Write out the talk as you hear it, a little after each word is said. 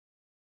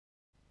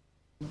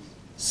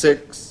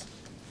6,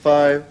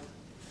 5,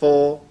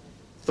 4,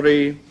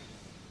 3.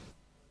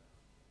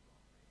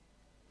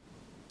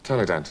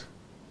 Tony Dent.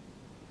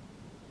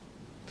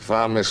 If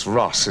our Miss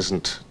Ross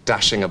isn't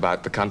dashing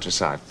about the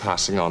countryside,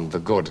 passing on the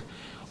good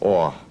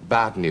or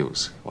bad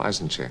news, why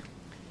isn't she?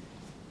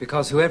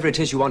 Because whoever it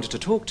is you wanted to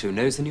talk to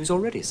knows the news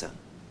already, sir.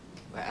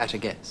 At a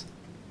guess.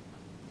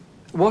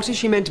 What is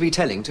she meant to be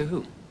telling to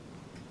whom?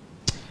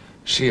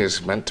 She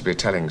is meant to be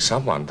telling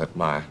someone that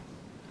my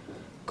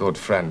good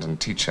friend and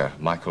teacher,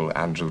 Michael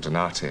Andrew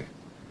Donati,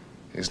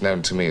 is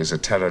known to me as a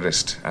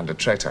terrorist and a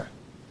traitor.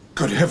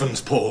 Good heavens,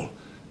 Paul.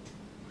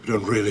 You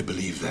don't really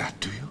believe that,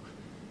 do you?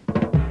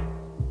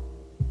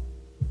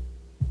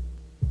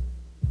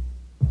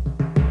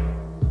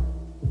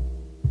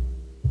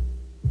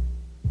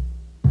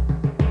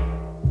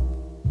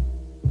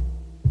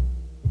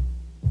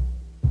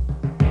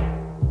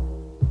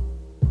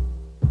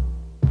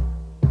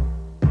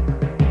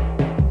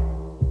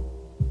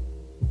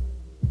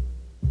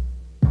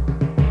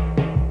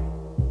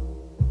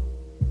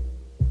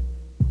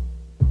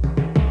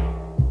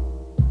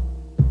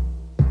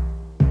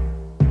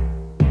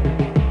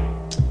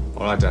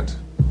 I don't.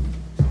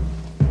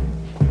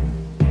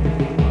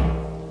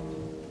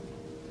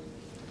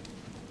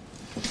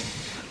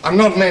 I'm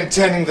not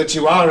maintaining that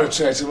you are a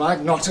traitor,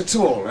 Mike, not at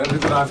all. Only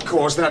that I've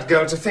caused that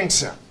girl to think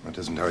so. That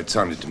isn't how it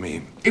sounded to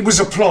me. It was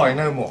a ploy,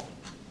 no more.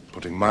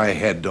 Putting my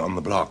head on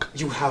the block.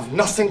 You have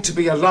nothing to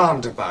be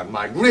alarmed about,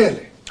 Mike,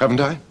 really. Haven't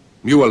I?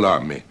 You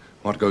alarm me.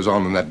 What goes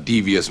on in that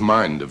devious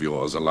mind of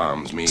yours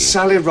alarms me.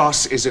 Sally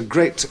Ross is a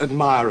great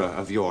admirer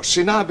of yours.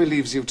 She now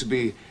believes you to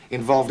be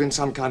involved in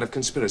some kind of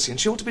conspiracy, and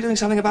she ought to be doing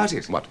something about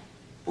it. What?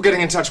 Well,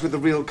 getting in touch with the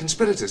real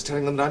conspirators,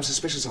 telling them that I'm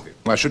suspicious of you.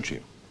 Why should she?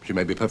 She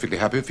may be perfectly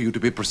happy for you to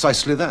be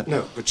precisely that.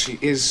 No, but she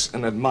is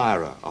an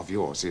admirer of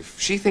yours. If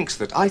she thinks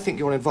that I think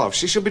you're involved,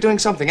 she should be doing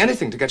something,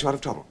 anything to get you out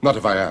of trouble. Not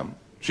if I am.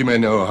 She may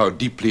know how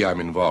deeply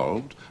I'm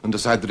involved and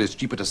decide that it's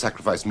cheaper to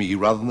sacrifice me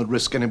rather than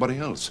risk anybody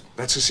else.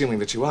 That's assuming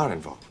that you are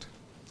involved.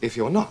 If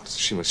you're not,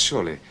 she must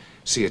surely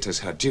see it as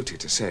her duty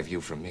to save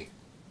you from me.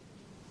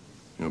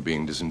 You're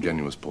being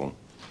disingenuous, Paul.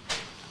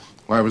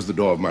 Why was the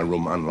door of my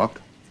room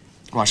unlocked?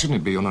 Why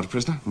shouldn't it be? You're not a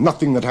prisoner.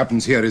 Nothing that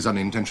happens here is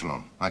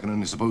unintentional. I can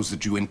only suppose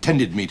that you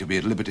intended me to be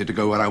at liberty to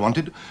go where I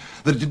wanted,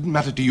 that it didn't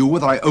matter to you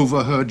whether I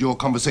overheard your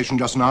conversation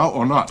just now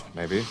or not.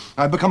 Maybe.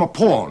 I've become a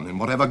pawn in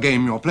whatever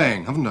game you're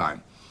playing, haven't I?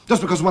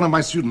 Just because one of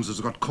my students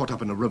has got caught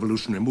up in a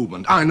revolutionary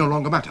movement, I no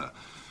longer matter.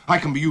 I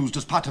can be used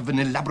as part of an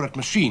elaborate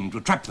machine to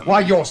trap them.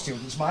 Why your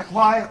students, Mike?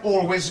 Why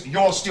always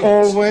your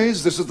students?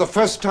 Always? This is the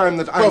first time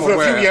that I'm Well, for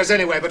aware... a few years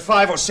anyway, but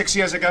 5 or 6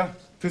 years ago?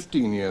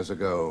 15 years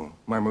ago,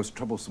 my most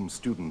troublesome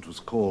student was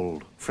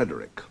called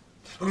Frederick.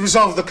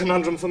 Resolve the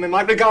conundrum for me,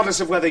 Mike,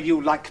 regardless of whether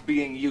you like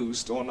being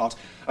used or not.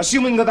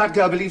 Assuming that that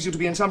girl believes you to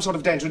be in some sort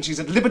of danger and she's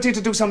at liberty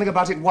to do something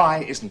about it, why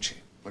isn't she?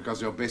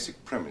 Because your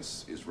basic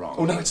premise is wrong.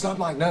 Oh, no, it's not,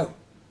 Mike, no.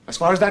 As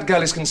far as that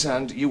girl is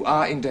concerned, you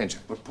are in danger.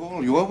 But,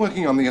 Paul, you are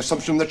working on the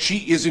assumption that she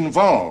is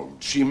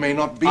involved. She may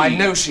not be. I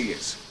know she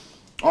is.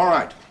 All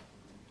right.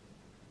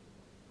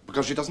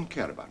 Because she doesn't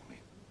care about me.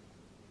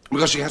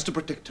 Because she has to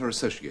protect her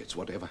associates,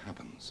 whatever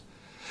happens.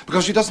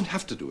 Because she doesn't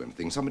have to do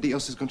anything. Somebody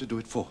else is going to do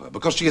it for her.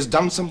 Because she has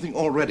done something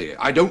already.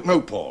 I don't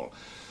know, Paul.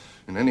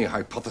 In any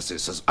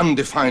hypothesis as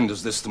undefined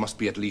as this, there must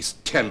be at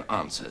least 10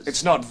 answers.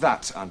 It's not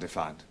that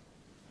undefined.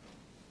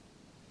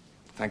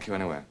 Thank you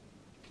anyway.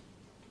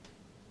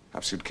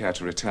 Perhaps you'd care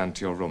to return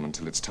to your room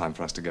until it's time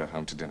for us to go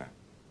home to dinner.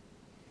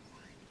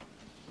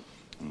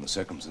 In the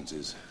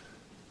circumstances,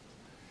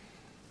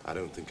 I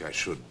don't think I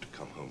should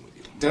come home with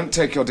you. Don't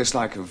take your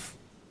dislike of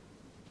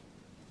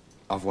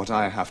what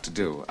I have to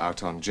do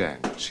out on Jane.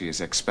 She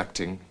is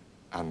expecting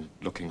and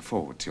looking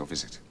forward to your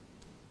visit.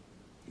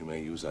 You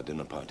may use our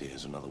dinner party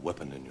as another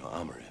weapon in your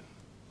armory.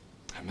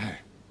 I may.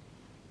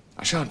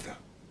 I shan't, though.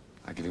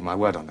 I give you my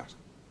word on that.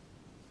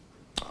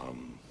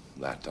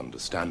 That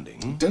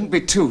understanding... Don't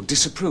be too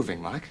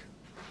disapproving, Mike.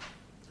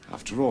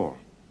 After all,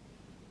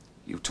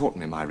 you taught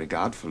me my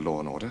regard for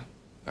law and order.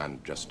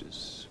 And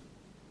justice.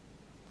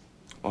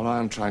 All I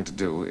am trying to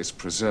do is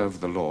preserve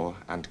the law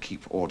and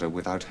keep order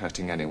without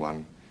hurting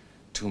anyone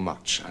too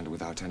much and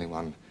without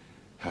anyone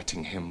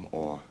hurting him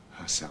or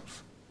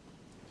herself.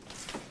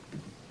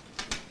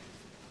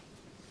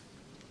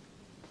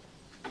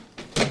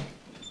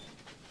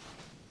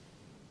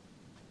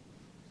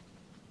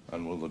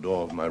 And will the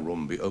door of my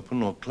room be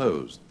open or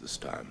closed this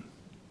time?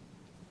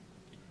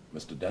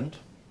 Mr. Dent?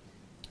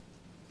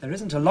 There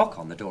isn't a lock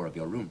on the door of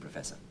your room,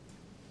 Professor.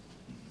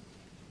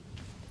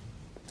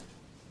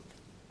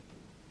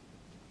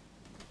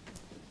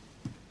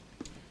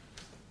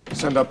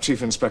 Send up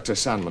Chief Inspector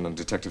Sandman and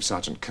Detective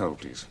Sergeant Cole,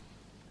 please.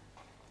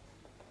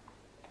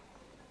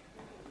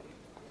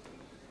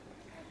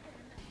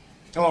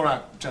 All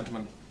right,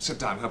 gentlemen. Sit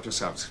down. Help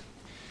yourselves.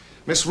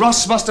 Miss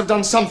Ross must have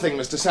done something,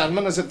 Mr.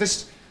 Sandman, as at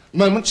this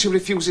moment she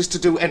refuses to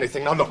do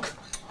anything. Now, look.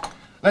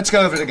 Let's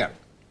go over it again.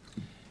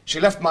 She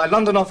left my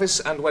London office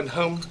and went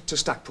home to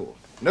Stackpool.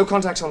 No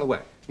contacts on the way.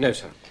 No,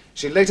 sir.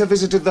 She later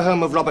visited the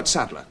home of Robert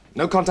Sadler.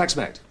 No contacts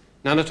made.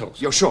 None at all,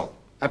 sir. You're sure?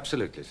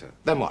 Absolutely, sir.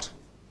 Then what?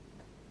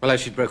 Well,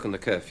 as she'd broken the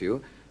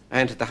curfew, I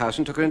entered the house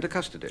and took her into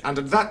custody. And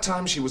at that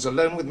time, she was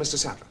alone with Mr.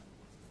 Sadler?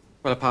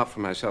 Well, apart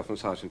from myself and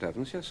Sergeant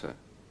Evans, yes, sir.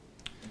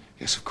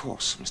 Yes, of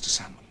course, Mr.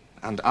 Sandman.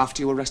 And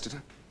after you arrested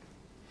her?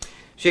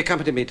 She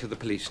accompanied me to the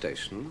police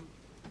station,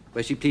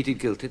 where she pleaded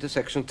guilty to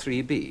Section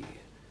 3B.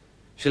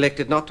 She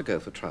elected not to go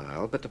for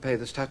trial, but to pay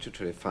the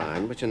statutory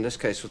fine, which in this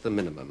case was the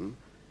minimum,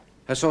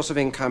 her source of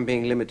income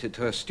being limited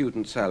to her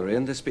student salary,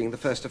 and this being the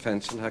first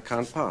offence in her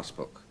current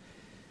passbook.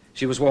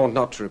 She was warned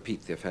not to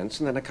repeat the offence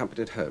and then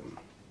accompanied home.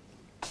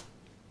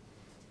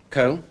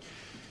 Cole?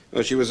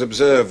 Well, she was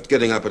observed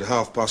getting up at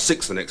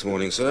 6:30 the next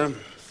morning, sir.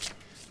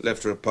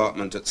 Left her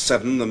apartment at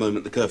 7 the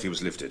moment the curfew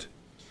was lifted.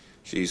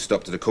 She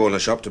stopped at a corner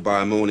shop to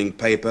buy a morning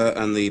paper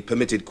and the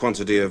permitted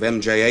quantity of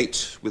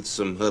MJ8 with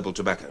some herbal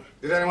tobacco.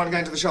 Did anyone go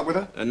into the shop with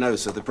her? No,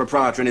 sir. The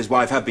proprietor and his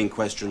wife have been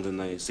questioned and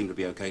they seem to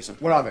be okay, sir.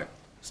 Where are they?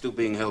 Still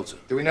being held, sir.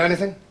 Do we know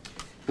anything?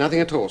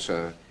 Nothing at all,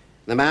 sir.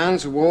 The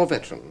man's a war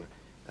veteran,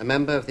 a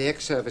member of the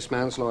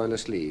Ex-Serviceman's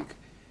Loyalist League.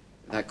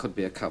 That could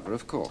be a cover,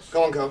 of course.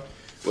 Go on, Cole.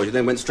 Well, she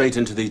then went straight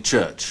into the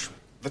church.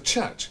 The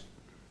church?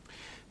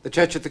 The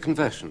Church of the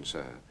Conversion,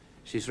 sir.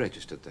 She's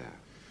registered there.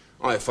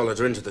 I followed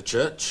her into the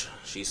church.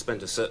 She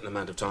spent a certain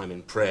amount of time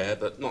in prayer,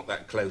 but not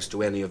that close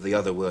to any of the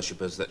other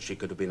worshippers that she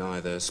could have been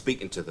either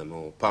speaking to them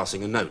or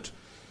passing a note.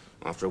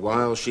 After a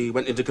while, she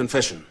went into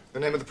confession. The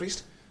name of the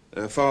priest?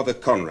 Father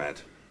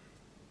Conrad.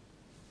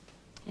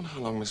 Well,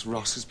 how long Miss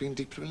Ross has been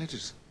deeply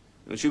religious?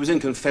 She was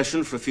in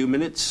confession for a few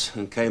minutes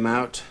and came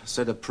out,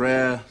 said a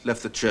prayer,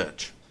 left the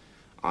church.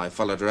 I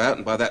followed her out,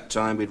 and by that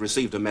time we'd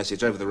received a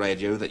message over the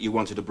radio that you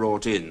wanted her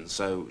brought in,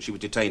 so she was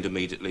detained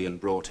immediately and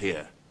brought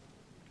here.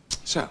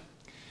 So,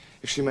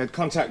 if she made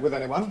contact with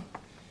anyone,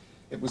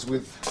 it was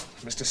with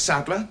Mr.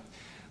 Sadler,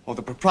 or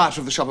the proprietor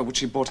of the shop at which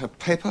she bought her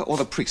paper, or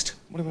the priest.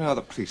 What do we know of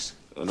the priest?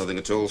 Nothing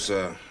at all,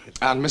 sir.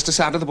 And Mr.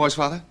 Sadler, the boy's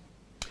father?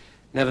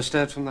 Never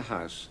stirred from the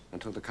house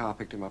until the car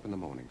picked him up in the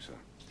morning, sir.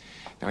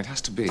 Now, it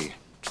has to be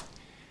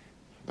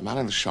the man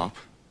in the shop,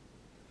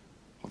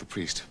 or the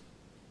priest.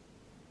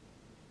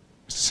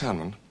 Mr.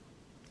 Sandman.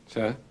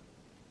 Sir?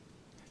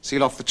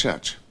 Seal off the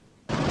church.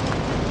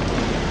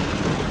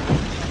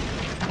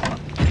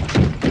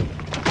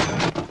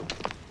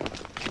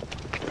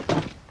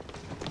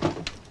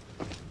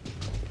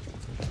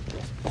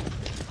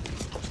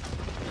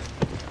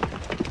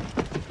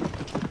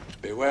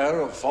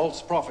 Beware of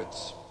false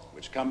prophets,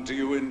 which come to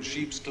you in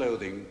sheep's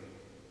clothing,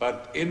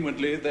 but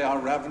inwardly they are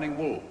ravening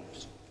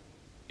wolves.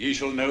 Ye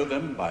shall know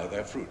them by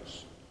their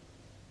fruits.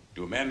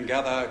 Do men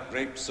gather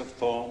grapes of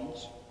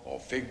thorns, or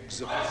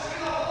figs of...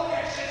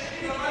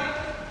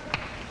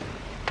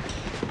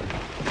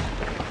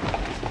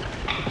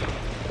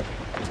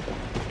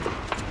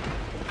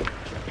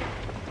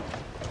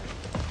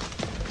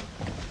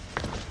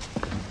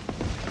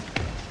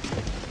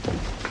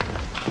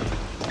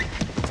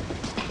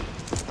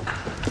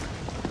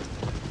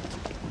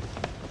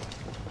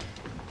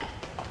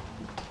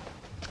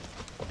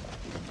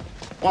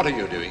 What are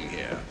you doing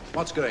here?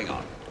 What's going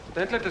on?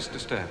 Don't let us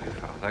disturb you,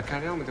 Father.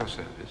 Carry on with your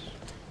service.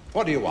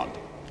 What do you want?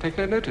 Take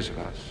no notice of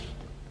us.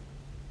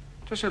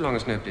 Just so long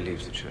as nobody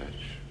leaves the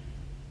church.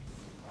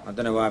 I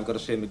don't know why I've got to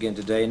see him again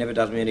today. He never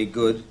does me any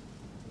good,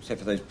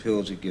 except for those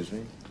pills he gives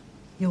me.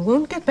 You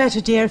won't get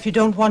better, dear, if you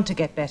don't want to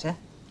get better.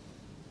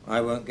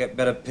 I won't get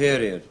better,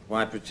 period.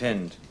 Why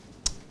pretend?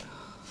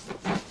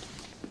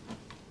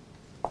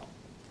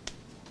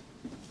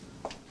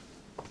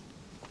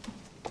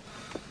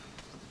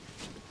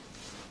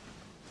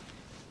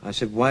 I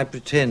said, why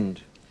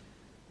pretend?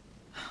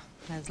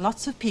 There's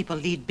lots of people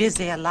lead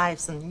busier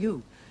lives than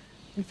you.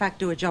 In fact,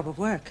 do a job of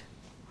work.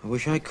 I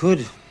wish I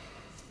could.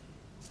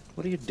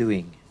 What are you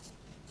doing?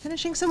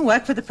 Finishing some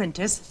work for the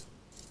printers.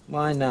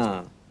 Why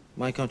now?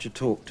 Why can't you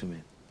talk to me?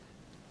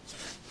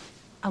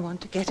 I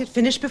want to get it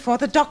finished before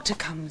the doctor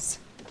comes.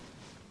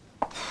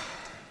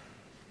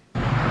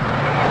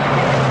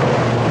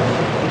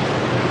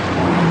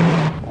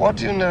 What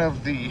do you know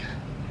of the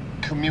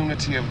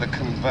community of the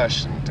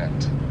conversion,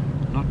 Dent?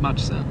 Not much,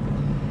 sir.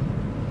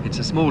 It's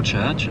a small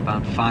church,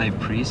 about 5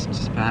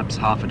 priests, perhaps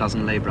half a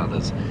dozen lay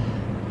brothers.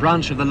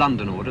 Branch of the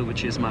London order,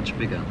 which is much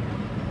bigger.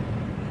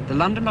 The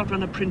London lot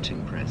run a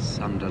printing press,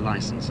 under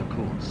license, of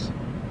course.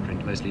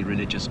 Print mostly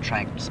religious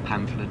tracts,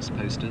 pamphlets,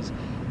 posters.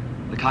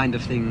 The kind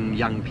of thing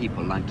young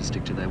people like to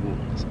stick to their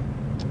walls.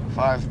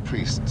 5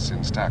 priests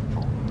in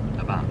Stackpole.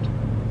 About.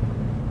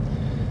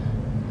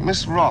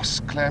 Miss Ross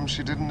claims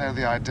she didn't know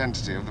the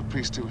identity of the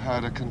priest who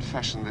heard her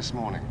confession this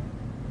morning.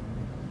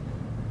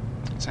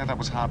 I'd say that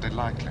was hardly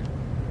likely.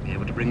 Be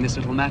able to bring this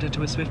little matter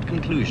to a swift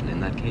conclusion in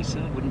that case,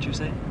 sir, wouldn't you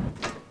say?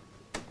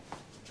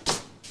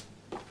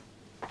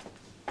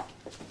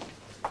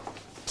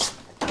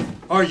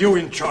 Are you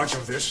in charge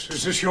of this?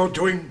 Is this your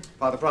doing?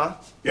 Father Prior?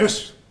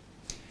 Yes.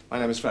 My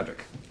name is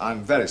Frederick.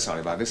 I'm very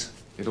sorry about this.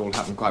 It all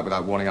happened quite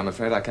without warning, I'm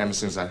afraid. I came as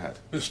soon as I heard.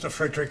 Mr.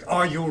 Frederick,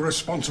 are you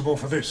responsible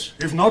for this?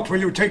 If not, will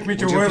you take me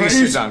to Would you where it please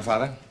is? sit down,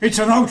 Father? It's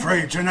an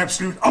outrage, an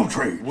absolute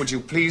outrage. Would you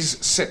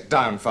please sit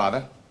down,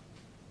 Father?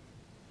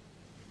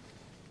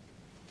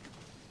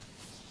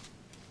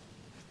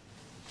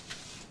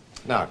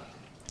 Now,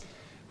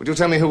 Would you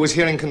tell me who was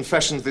hearing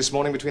confessions this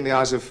morning between the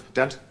hours of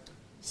Dent?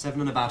 7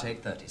 and about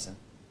 8:30, sir.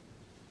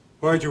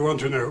 Why do you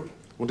want to know?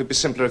 Wouldn't it be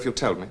simpler if you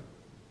told me?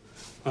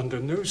 Under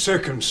no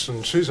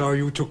circumstances are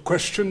you to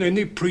question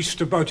any priest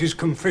about his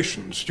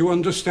confessions. Do you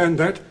understand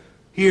that?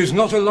 He is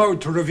not allowed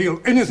to reveal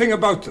anything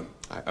about them.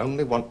 I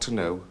only want to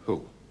know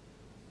who.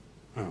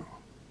 Oh.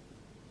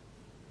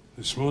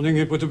 This morning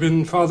it would have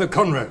been Father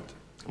Conrad.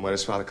 And where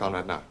is Father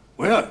Conrad now?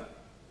 Where?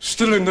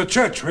 Still in the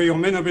church where your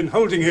men have been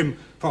holding him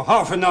for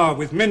half an hour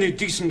with many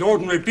decent,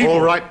 ordinary people.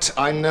 All right,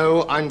 I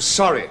know. I'm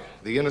sorry.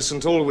 The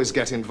innocent always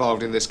get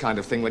involved in this kind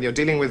of thing when you're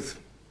dealing with...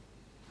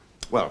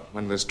 Well,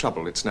 when there's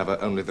trouble, it's never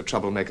only the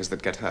troublemakers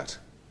that get hurt.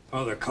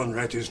 Father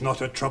Conrad is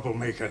not a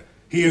troublemaker.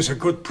 He is a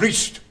good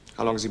priest.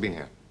 How long has he been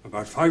here?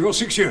 About 5 or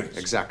 6 years.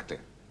 Exactly.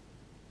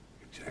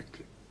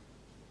 Exactly.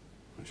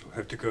 I shall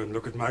have to go and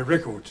look at my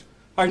records.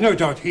 I've no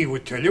doubt he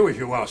would tell you if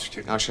you asked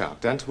him. I shall.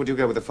 Dent, would you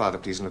go with the father,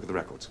 please, and look at the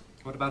records?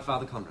 What about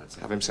Father Conrad,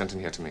 sir? Have him sent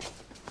in here to me.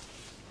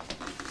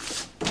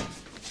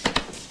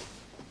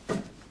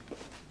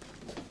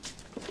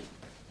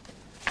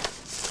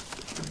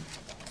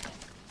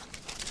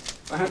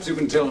 Perhaps you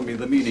can tell me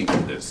the meaning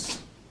of this.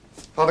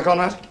 Father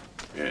Conrad?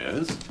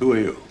 Yes? Who are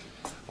you?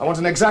 I want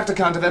an exact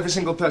account of every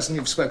single person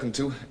you've spoken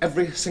to,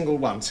 every single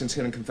one, since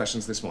hearing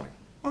confessions this morning.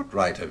 What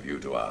right have you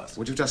to ask?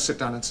 Would you just sit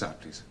down and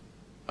start, please?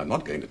 I'm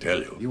not going to tell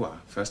you. You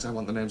are. First, I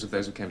want the names of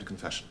those who came to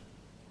confession.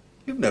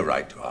 You've no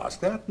right to ask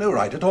that. No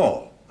right at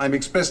all. I'm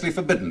expressly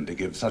forbidden to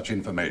give such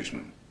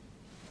information.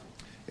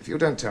 If you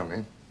don't tell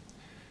me,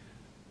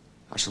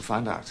 I shall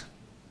find out.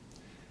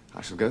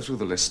 I shall go through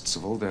the lists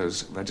of all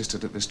those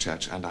registered at this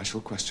church, and I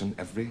shall question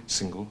every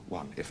single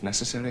one, if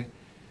necessary,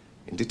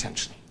 in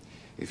detention.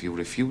 If you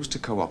refuse to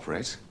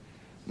cooperate,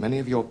 many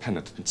of your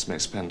penitents may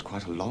spend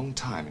quite a long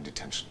time in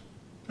detention.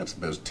 That's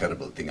the most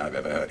terrible thing I've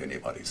ever heard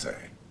anybody say.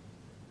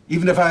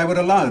 Even if I were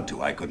allowed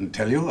to, I couldn't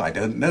tell you. I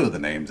don't know the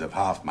names of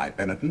half my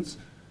penitents.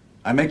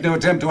 I make no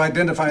attempt to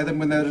identify them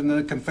when they're in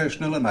a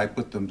confessional, and I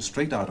put them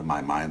straight out of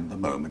my mind the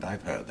moment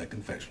I've heard their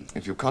confession.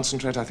 If you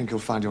concentrate, I think you'll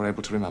find you're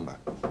able to remember.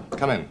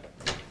 Come in.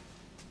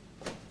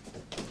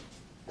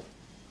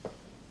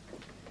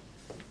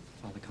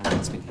 Father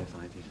Conrad's been here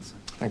 5 years, sir.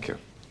 Thank you.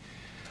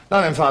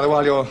 Now then, Father,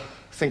 while you're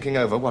thinking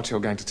over what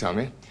you're going to tell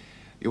me,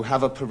 you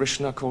have a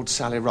parishioner called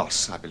Sally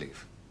Ross, I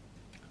believe.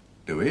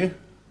 Do we?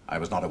 I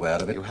was not aware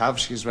of it. You have.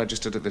 She's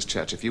registered at this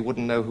church. If you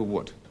wouldn't know, who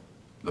would?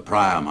 The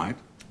prior might.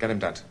 Get him,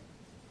 Dent.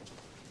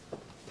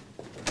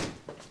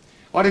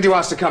 Why did you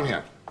ask to come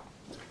here?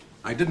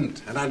 I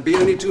didn't, and I'd be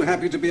only too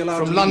happy to be allowed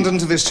to... From London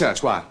to this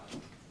church. Why?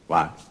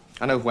 Why?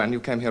 I know when.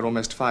 You came here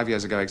almost 5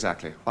 years ago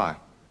exactly. Why?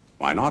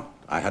 Why not?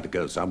 I had to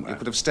go somewhere. You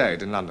could have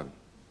stayed in London.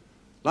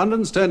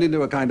 London's turned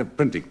into a kind of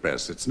printing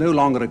press. It's no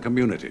longer a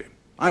community.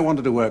 I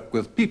wanted to work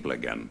with people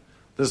again.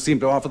 This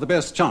seemed to offer the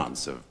best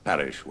chance of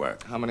parish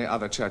work. How many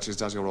other churches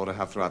does your order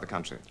have throughout the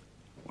country?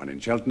 One in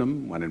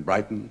Cheltenham, one in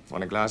Brighton.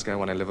 One in Glasgow,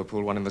 one in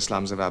Liverpool, one in the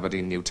slums of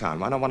Aberdeen, Newtown.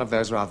 Why not one of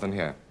those rather than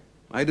here?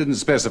 I didn't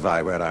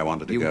specify where I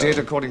wanted to go. You did,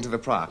 according to the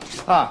prior.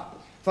 Ah,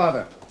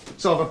 Father,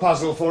 solve a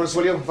puzzle for us,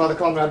 will you? Father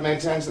Conrad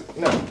maintains that...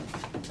 No.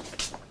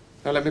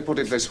 Now, let me put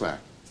it this way.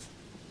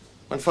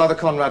 When Father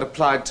Conrad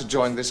applied to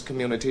join this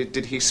community,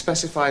 did he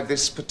specify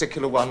this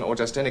particular one or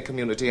just any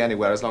community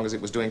anywhere as long as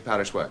it was doing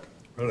parish work?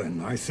 Well,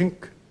 then, I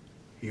think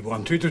he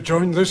wanted to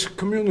join this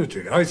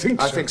community. I think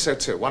so. I think so,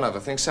 too. One other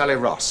thing. Sally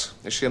Ross.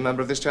 Is she a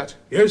member of this church?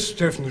 Yes,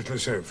 definitely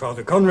so.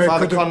 Father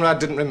Conrad Conrad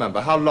didn't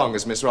remember. How long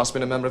has Miss Ross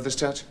been a member of this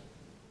church?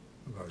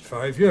 About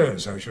 5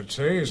 years, I should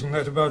say. Isn't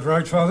that about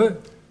right, Father?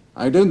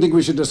 I don't think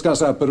we should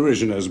discuss our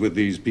parishioners with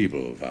these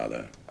people,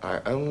 Father. I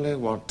only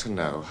want to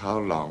know how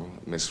long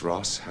Miss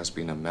Ross has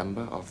been a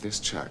member of this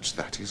church.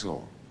 That is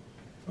all.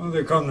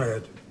 Father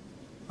Conrad,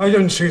 I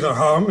don't see the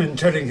harm in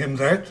telling him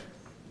that.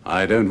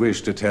 I don't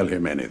wish to tell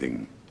him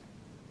anything.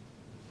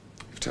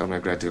 You've told me a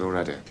great deal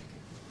already.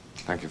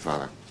 Thank you,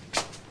 Father.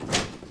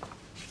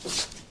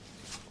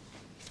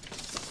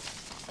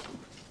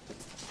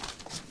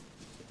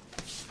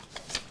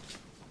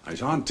 I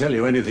shan't tell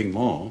you anything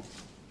more.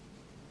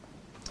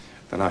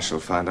 Then I shall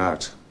find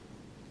out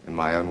in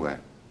my own way.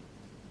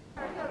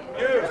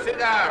 You, sit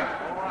down.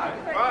 All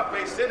right. Well,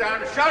 please sit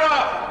down. Shut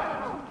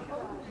up!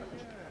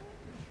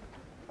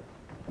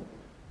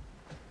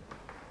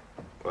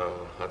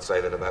 Well, I'd say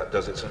that about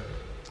does it, sir.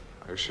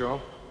 Are you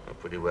sure? Well,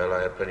 pretty well.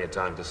 I had plenty of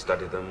time to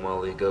study them while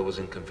the girl was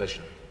in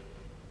confession.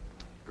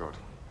 Good.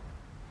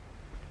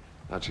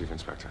 Now, Chief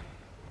Inspector,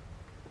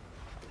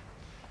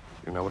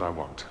 you know what I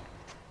want.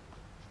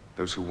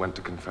 Those who went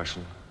to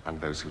confession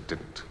and those who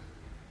didn't.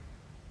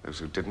 Those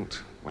who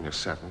didn't, when you're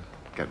certain,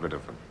 get rid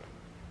of them.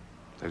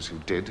 Those who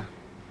did,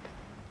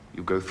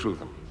 you go through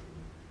them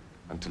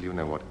until you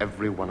know what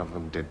every one of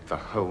them did the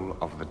whole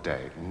of the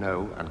day.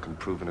 Know and can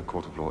prove in a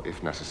court of law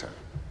if necessary.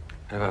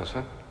 Very well,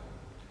 sir.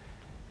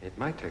 It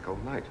might take all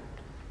night.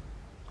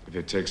 If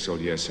it takes all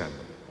year, sir.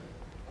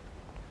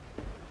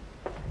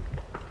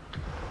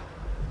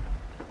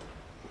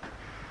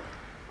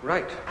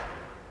 Right.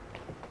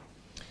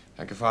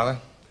 Thank you, Father.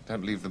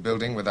 Don't leave the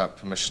building without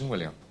permission,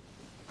 will you?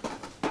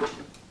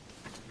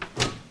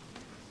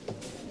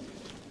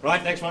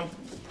 Right, next one.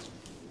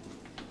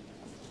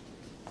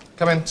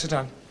 Come in, sit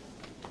down.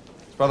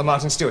 It's Brother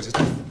Martin Stewart,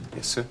 isn't it?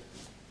 Yes, sir.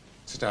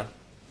 Sit down.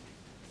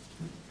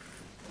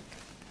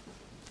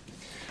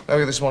 Where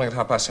were you this morning at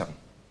 7:30?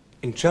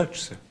 In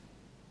church, sir.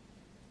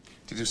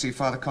 Did you see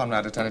Father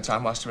Conrad at any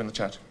time whilst you were in the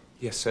church?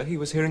 Yes, sir. He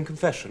was hearing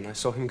confession. I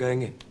saw him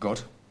going in.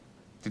 Good.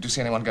 Did you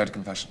see anyone go to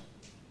confession?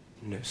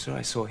 No, sir.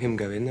 I saw him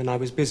go in, and I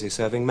was busy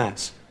serving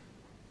Mass.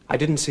 I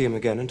didn't see him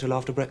again until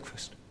after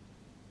breakfast.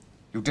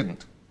 You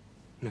didn't?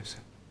 No, sir.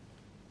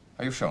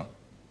 Are you sure?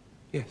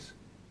 Yes.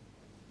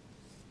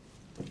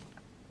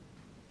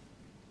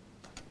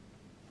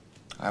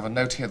 I have a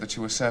note here that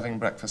you were serving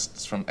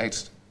breakfasts from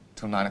 8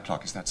 till 9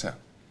 o'clock. Is that so?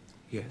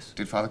 Yes.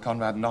 Did Father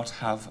Conrad not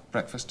have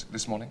breakfast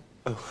this morning?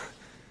 Oh,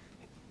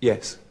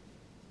 yes.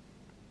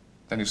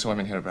 Then you saw him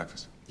in here at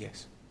breakfast?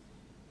 Yes.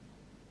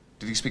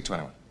 Did he speak to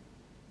anyone?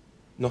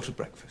 Not at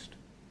breakfast.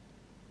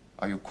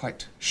 Are you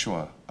quite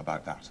sure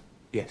about that?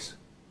 Yes.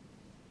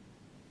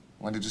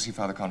 When did you see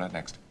Father Conrad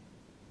next?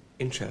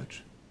 In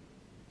church.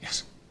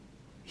 Yes.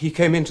 He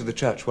came into the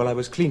church while I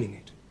was cleaning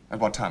it. At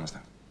what time was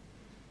that?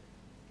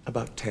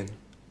 About 10.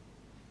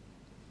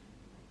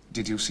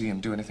 Did you see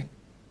him do anything?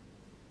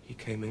 He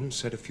came in,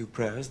 said a few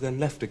prayers, then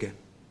left again.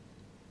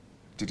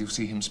 Did you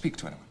see him speak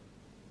to anyone?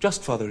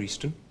 Just Father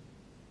Easton.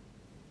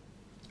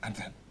 And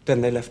then? Then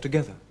they left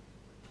together.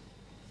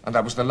 And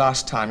that was the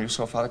last time you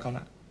saw Father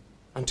Conrad?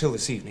 Until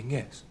this evening,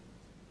 yes.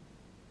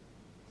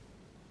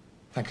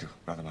 Thank you,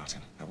 Brother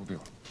Martin. That will be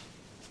all.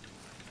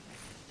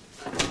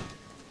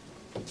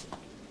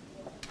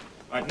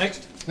 Right,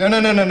 next.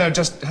 No.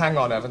 Just hang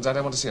on, Evans. I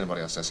don't want to see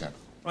anybody else just yet.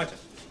 Right.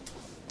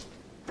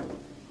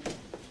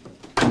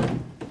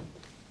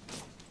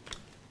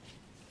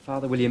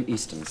 Father William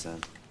Easton, sir.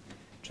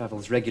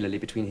 Travels regularly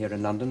between here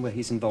and London, where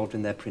he's involved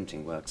in their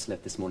printing works.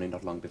 Left this morning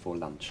not long before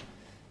lunch.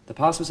 The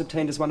pass was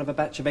obtained as one of a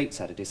batch of 8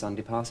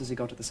 Saturday-Sunday passes he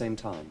got at the same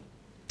time.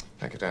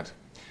 Thank you, Dad.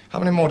 How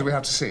many more do we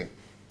have to see?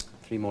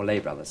 3 more lay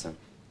brothers, sir.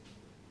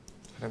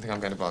 I don't think I'm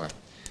going to bother.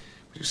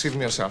 Will you see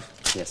them yourself?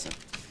 Yes, sir.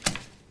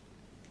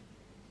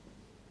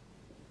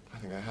 I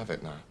think I have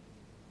it now.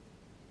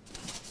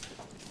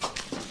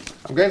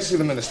 I'm going to see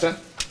the minister,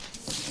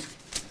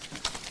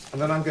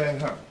 and then I'm going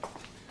home.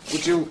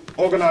 Would you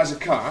organise a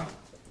car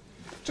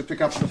to pick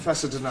up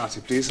Professor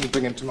Donati, please, and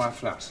bring him to my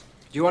flat?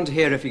 Do you want to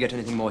hear if you get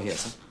anything more here,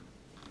 sir?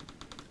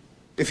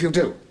 If you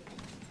do.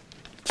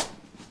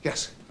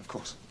 Yes, of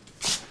course.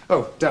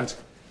 Oh, Dent,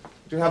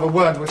 do you have a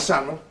word with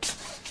Samuel?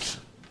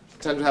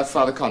 Tend to have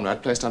Father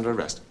Conrad placed under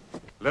arrest.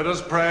 Let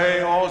us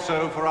pray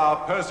also for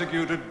our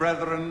persecuted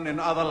brethren in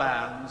other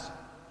lands,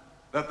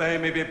 that they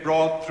may be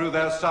brought through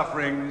their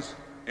sufferings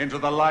into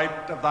the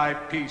light of thy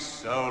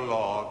peace, O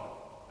Lord.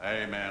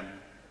 Amen.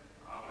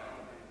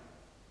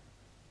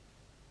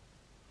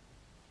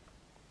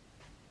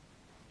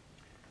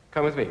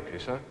 Come with me,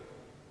 please, sir.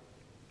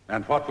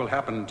 And what will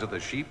happen to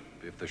the sheep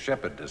if the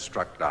shepherd is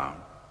struck down?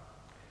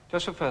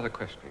 Just for further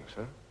questioning,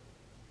 sir.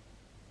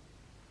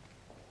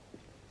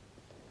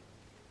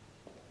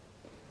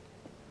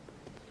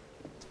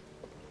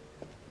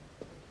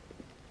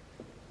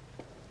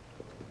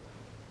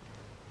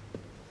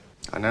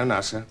 I know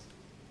now, sir.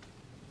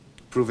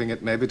 Proving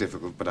it may be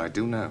difficult, but I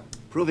do know.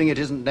 Proving it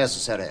isn't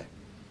necessary.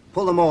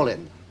 Pull them all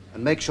in,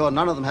 and make sure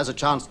none of them has a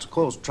chance to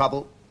cause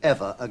trouble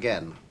ever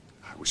again.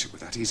 I wish it were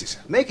that easy, sir.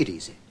 Make it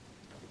easy.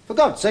 For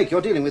God's sake,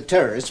 you're dealing with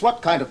terrorists.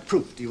 What kind of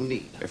proof do you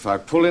need? If I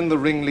pull in the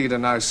ringleader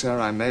now, sir,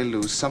 I may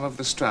lose some of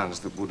the strands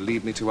that would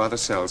lead me to other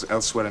cells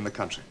elsewhere in the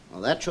country.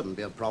 Well, that shouldn't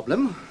be a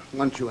problem,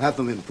 once you have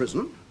them in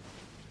prison.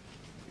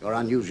 You're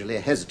unusually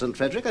hesitant,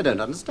 Frederick. I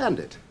don't understand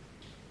it.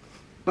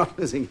 Not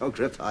losing your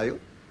grip, are you?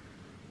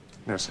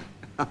 No, sir.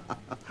 Do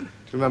you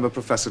remember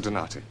Professor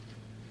Donati?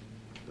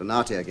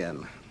 Donati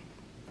again.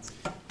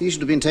 He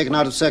should have been taken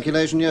out of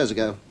circulation years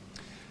ago.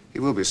 He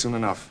will be soon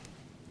enough.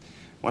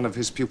 One of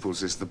his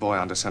pupils is the boy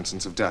under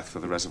sentence of death for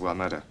the reservoir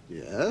murder.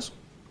 Yes?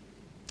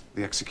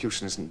 The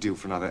execution isn't due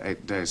for another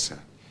 8 days, sir.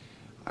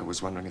 I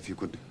was wondering if you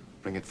could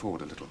bring it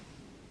forward a little.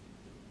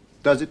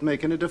 Does it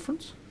make any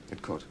difference?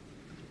 It could.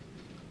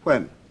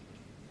 When?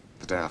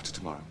 The day after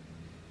tomorrow.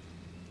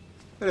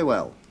 Very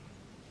well.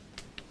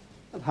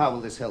 And how will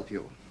this help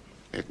you?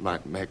 It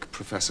might make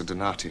Professor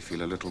Donati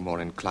feel a little more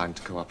inclined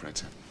to cooperate,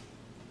 sir.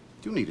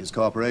 Do you need his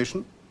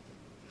cooperation?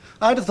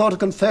 I'd have thought a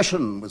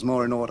confession was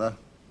more in order.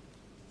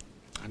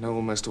 I know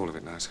almost all of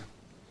it now, sir.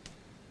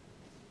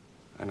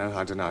 I know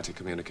how Donati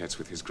communicates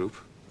with his group.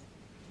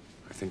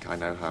 I think I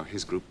know how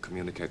his group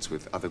communicates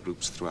with other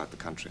groups throughout the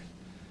country.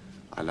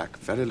 I lack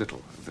very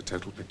little of the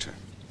total picture.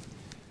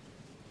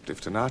 But if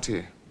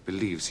Donati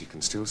believes he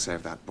can still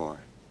save that boy,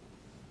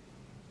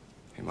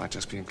 he might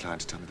just be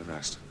inclined to tell me the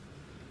rest.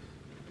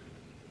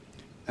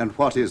 And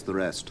what is the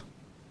rest?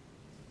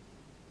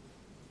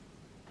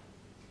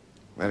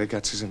 Where he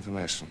gets his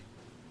information.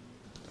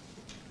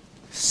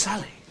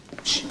 Sally.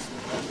 Shh.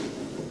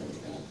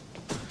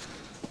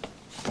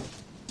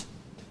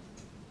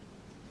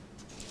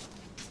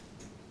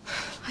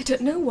 I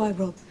don't know why,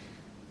 Rob.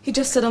 He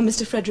just said on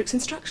Mr. Frederick's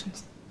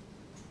instructions.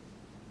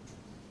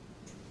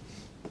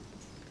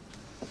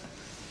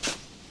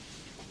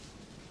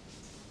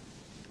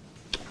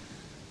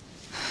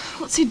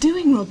 What's he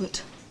doing,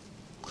 Robert?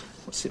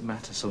 What's it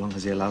matter so long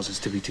as he allows us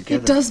to be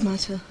together? It does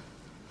matter.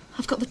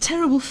 I've got the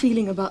terrible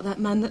feeling about that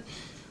man that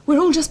we're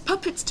all just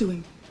puppets to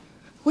him.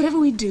 Whatever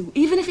we do,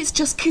 even if it's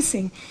just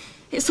kissing,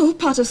 it's all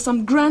part of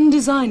some grand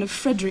design of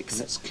Frederick's.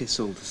 Let's kiss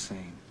all the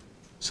same.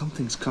 Some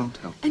things can't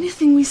help.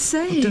 Anything we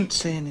say. Oh, don't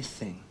say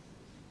anything.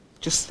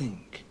 Just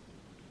think.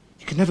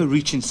 You can never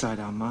reach inside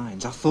our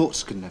minds. Our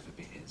thoughts can never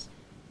be his.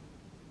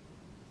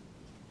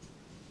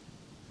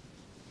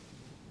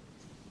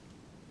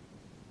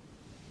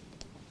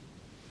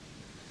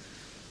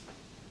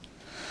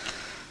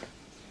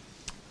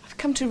 I've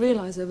come to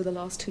realise over the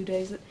last 2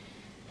 days that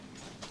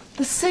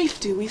the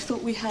safety we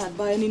thought we had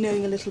by only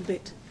knowing a little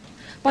bit,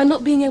 by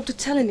not being able to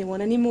tell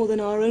anyone any more than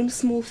our own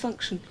small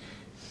function,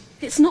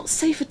 it's not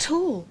safe at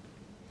all.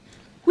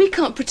 We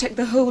can't protect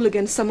the whole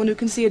against someone who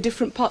can see a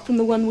different part from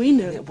the one we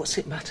know. Yeah, what's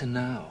it matter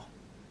now?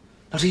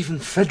 Not even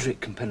Frederick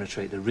can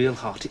penetrate the real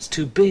heart. It's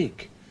too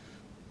big.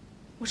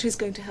 What is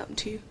going to happen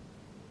to you?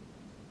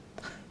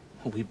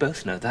 Well, we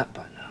both know that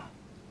by now.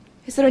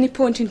 Is there any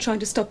point in trying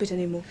to stop it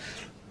anymore?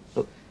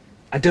 Look,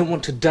 I don't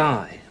want to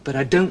die, but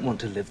I don't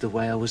want to live the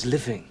way I was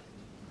living.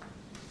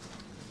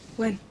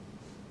 When?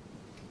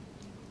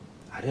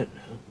 I don't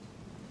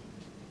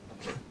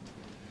know.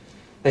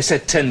 They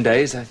said 10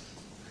 days. I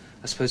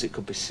suppose it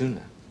could be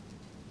sooner.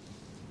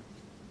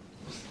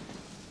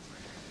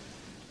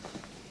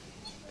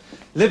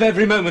 Live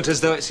every moment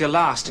as though it's your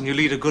last and you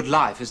lead a good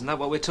life. Isn't that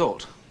what we're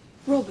taught?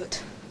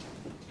 Robert,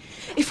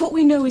 if what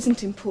we know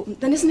isn't important,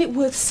 then isn't it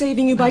worth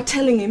saving you by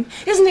telling him?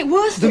 Isn't it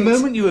worth it? The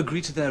moment you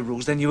agree to their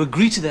rules, then you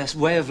agree to their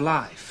way of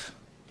life.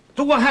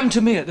 Look what happened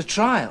to me at the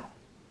trial.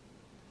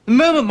 The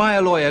moment my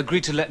lawyer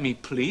agreed to let me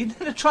plead,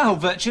 the trial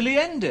virtually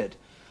ended.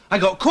 I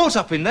got caught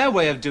up in their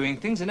way of doing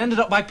things and ended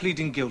up by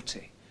pleading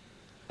guilty.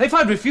 If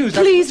I'd refused...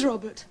 Please,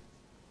 Robert.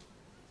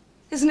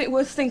 Isn't it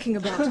worth thinking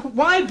about?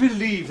 Why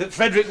believe that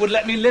Frederick would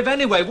let me live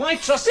anyway? Why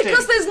trust him?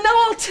 Because there's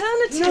no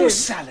alternative. No,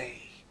 Sally.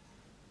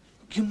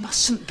 You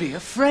mustn't be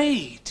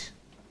afraid.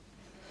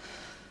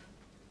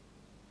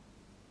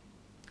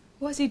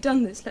 Why has he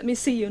done this? Let me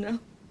see you now.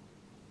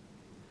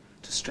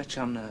 To stretch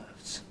our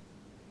nerves.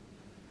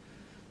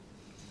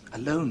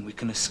 Alone we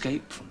can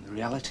escape from the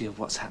reality of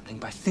what's happening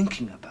by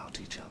thinking about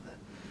each other,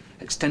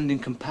 extending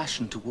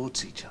compassion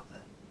towards each other.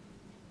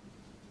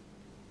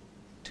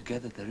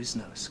 Together there is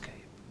no escape.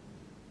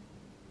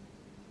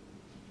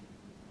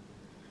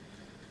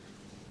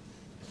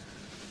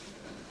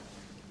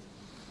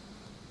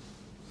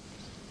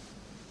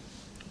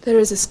 There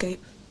is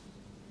escape.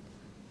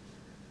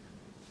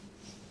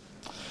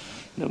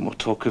 No more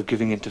talk of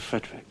giving in to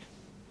Frederick.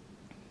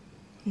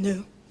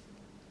 No.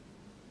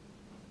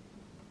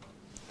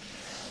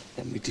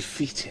 Then we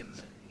defeat him,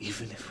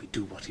 even if we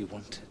do what he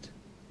wanted.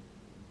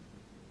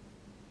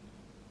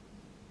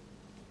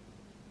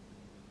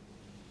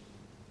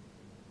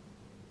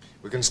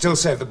 We can still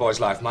save the boy's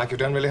life, Mike. You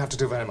don't really have to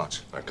do very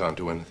much. I can't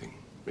do anything,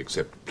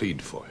 except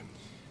plead for him.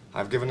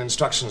 I've given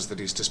instructions that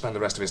he's to spend the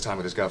rest of his time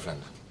with his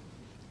girlfriend.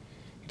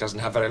 He doesn't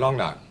have very long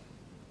now.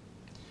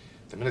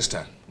 The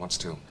minister wants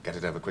to get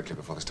it over quickly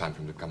before there's time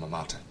for him to become a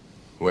martyr.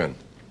 When?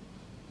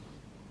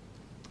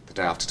 The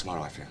day after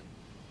tomorrow, I fear.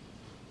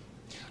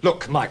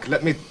 Look, Mike,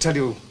 let me tell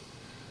you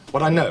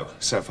what I know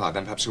so far,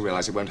 then perhaps you'll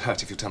realize it won't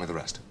hurt if you tell me the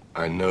rest.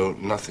 I know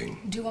nothing.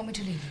 Do you want me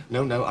to leave you?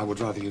 No, no, I would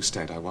rather you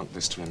stayed. I want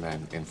this to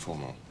remain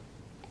informal.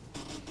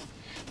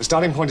 The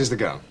starting point is the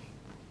girl.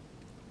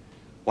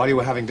 While you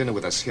were having dinner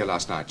with us here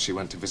last night, she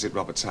went to visit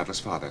Robert Sadler's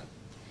father.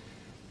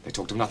 They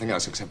talked of nothing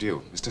else except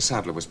you. Mr.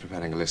 Sadler was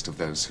preparing a list of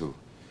those who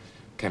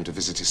came to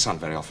visit his son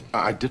very often.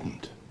 I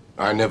didn't.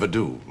 I never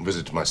do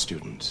visit my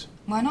students.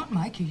 Why not,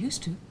 Mike? You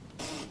used to.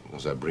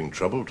 Because I bring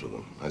trouble to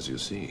them, as you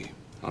see.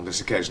 On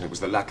this occasion, it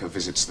was the lack of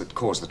visits that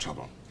caused the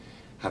trouble.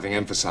 Having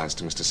emphasized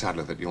to Mr.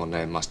 Sadler that your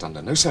name must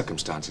under no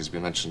circumstances be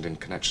mentioned in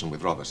connection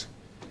with Robert.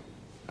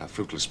 A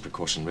fruitless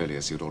precaution, really,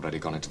 as you'd already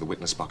gone into the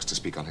witness box to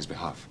speak on his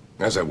behalf.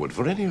 As I would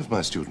for any of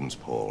my students,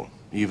 Paul.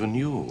 Even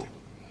you.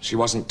 She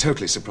wasn't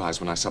totally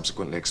surprised when I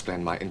subsequently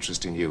explained my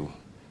interest in you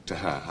to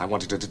her. I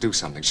wanted her to do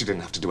something. She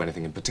didn't have to do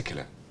anything in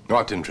particular.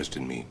 What interest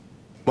in me?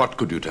 What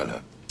could you tell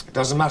her? It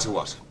doesn't matter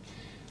what.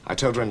 I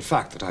told her, in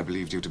fact, that I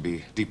believed you to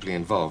be deeply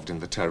involved in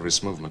the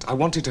terrorist movement. I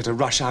wanted her to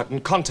rush out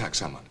and contact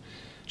someone.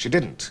 She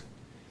didn't.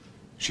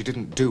 She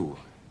didn't do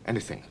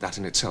anything. That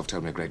in itself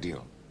told me a great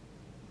deal.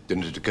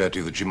 Didn't it occur to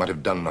you that she might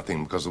have done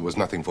nothing because there was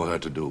nothing for her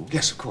to do?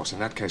 Yes, of course. In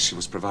that case, she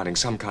was providing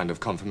some kind of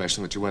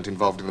confirmation that you weren't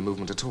involved in the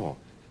movement at all.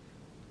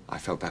 I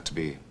felt that to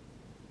be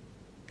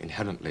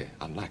inherently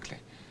unlikely.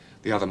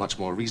 The other, much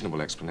more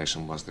reasonable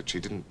explanation was that she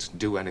didn't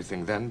do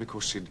anything then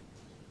because she'd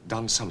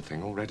done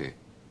something already.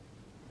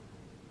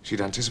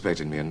 She'd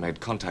anticipated me and made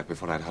contact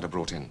before I'd had her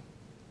brought in.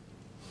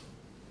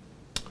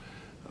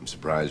 I'm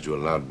surprised you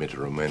allowed me to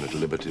remain at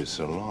liberty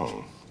so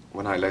long.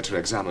 When I later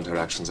examined her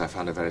actions, I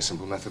found a very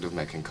simple method of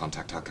making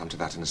contact. I'll come to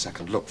that in a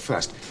second. Look,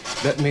 first,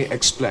 let me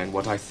explain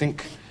what I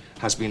think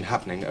has been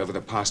happening over the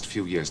past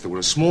few years. There were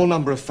a small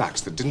number of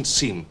facts that didn't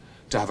seem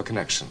to have a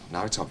connection.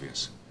 Now it's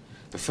obvious.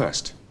 The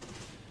first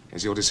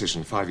is your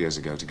decision 5 years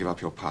ago to give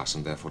up your past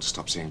and therefore to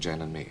stop seeing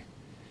Jane and me.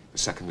 The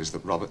second is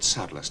that Robert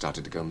Sadler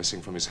started to go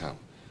missing from his home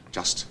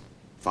just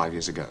 5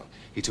 years ago.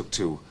 He took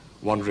to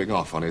wandering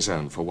off on his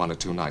own for 1 or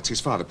 2 nights.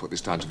 His father put this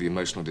down to the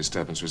emotional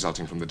disturbance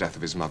resulting from the death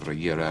of his mother a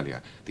year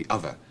earlier. The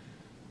other,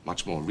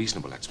 much more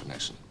reasonable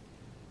explanation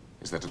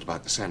is that at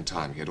about the same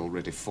time he had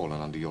already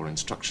fallen under your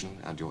instruction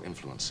and your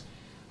influence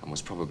and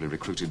was probably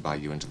recruited by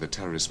you into the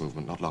terrorist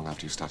movement not long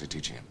after you started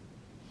teaching him.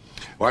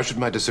 Why should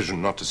my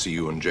decision not to see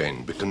you and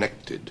Jane be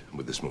connected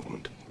with this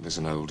movement? There's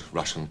an old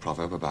Russian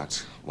proverb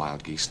about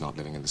wild geese not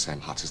living in the same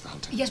hut as the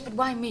hunter. Yes, but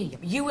why me?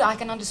 You I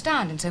can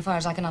understand, insofar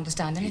as I can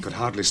understand anything. He could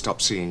hardly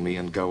stop seeing me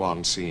and go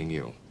on seeing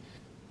you.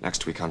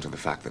 Next we come to the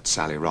fact that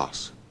Sally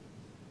Ross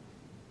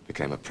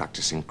became a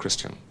practicing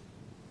Christian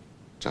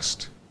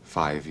just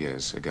 5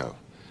 years ago,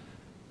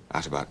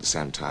 at about the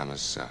same time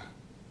as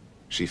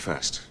she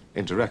first,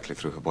 indirectly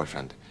through her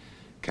boyfriend,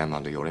 came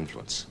under your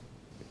influence.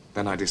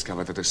 Then I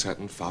discovered that a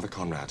certain Father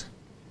Conrad,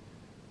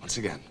 once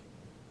again,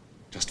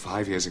 just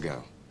 5 years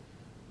ago,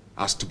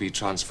 asked to be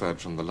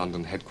transferred from the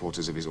London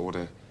headquarters of his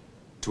order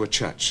to a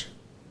church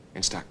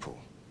in Stackpool,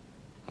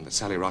 and that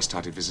Sally Ross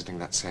started visiting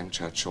that same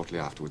church shortly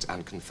afterwards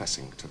and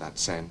confessing to that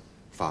same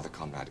Father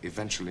Conrad,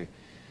 eventually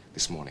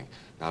this morning.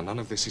 Now, none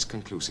of this is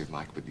conclusive,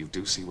 Mike, but you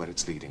do see where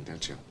it's leading,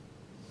 don't you?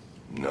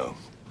 No.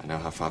 I know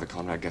how Father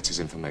Conrad gets his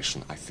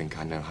information. I think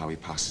I know how he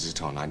passes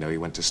it on. I know he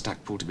went to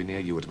Stackpool to be near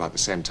you at about the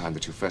same time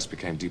that you first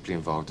became deeply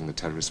involved in the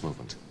terrorist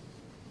movement.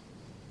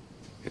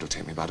 It'll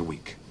take me about a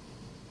week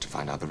to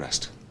find out the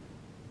rest.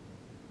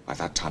 By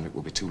that time, it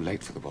will be too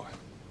late for the boy.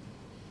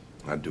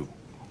 I'd do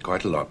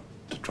quite a lot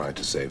to try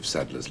to save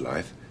Sadler's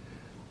life.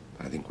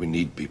 I think we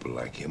need people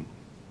like him.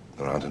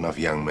 There aren't enough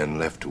young men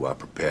left who are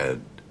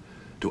prepared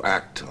to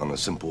act on a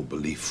simple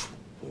belief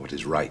for what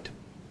is right.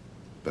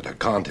 But I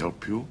can't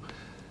help you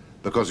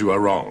because you are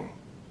wrong.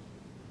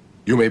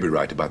 You may be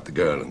right about the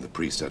girl and the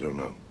priest, I don't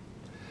know.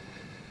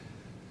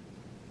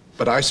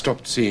 But I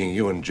stopped seeing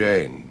you and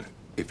Jane,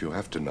 if you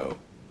have to know,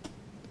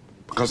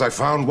 because I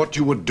found what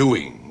you were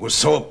doing was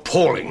so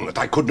appalling that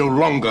I could no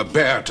longer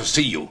bear to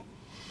see you.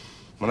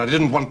 And I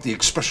didn't want the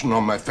expression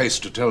on my face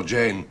to tell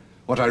Jane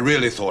what I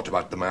really thought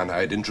about the man I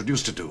had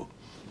introduced her to.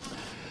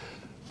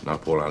 Now,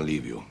 Paul, I'll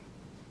leave you.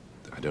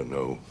 I don't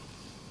know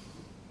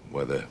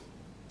whether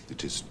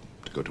it is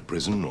to go to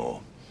prison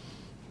or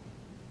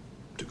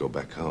to go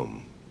back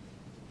home.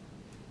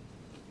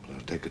 But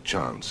I'll take a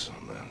chance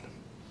on that.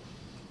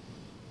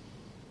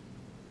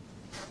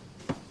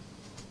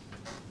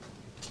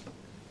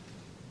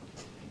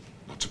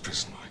 Not to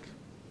prison, Mike.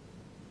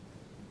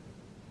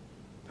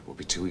 That would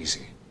be too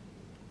easy.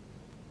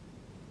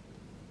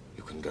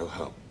 You can go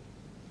home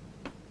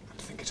and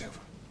think it over.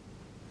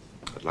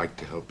 I'd like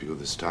to help you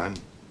this time,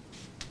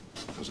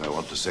 because I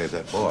want to save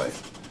that boy.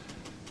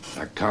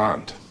 I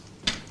can't.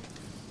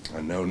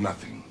 I know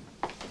nothing.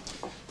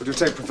 Would you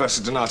take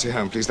Professor Donati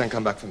home, please, then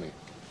come back for me?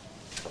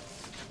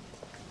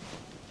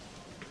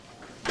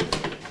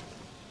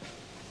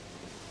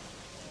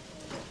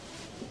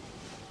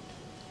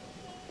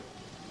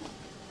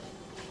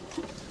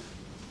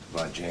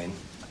 Goodbye, Jane.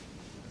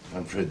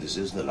 I'm afraid this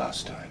is the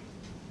last time.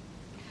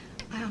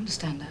 I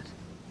understand that.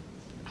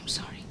 I'm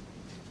sorry.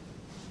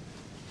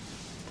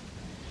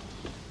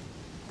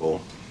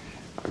 Paul?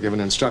 I've given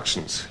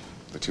instructions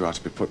that you are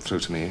to be put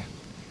through to me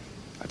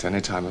at any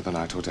time of the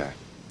night or day.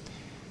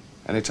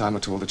 Any time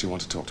at all that you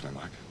want to talk to me,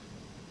 Mike.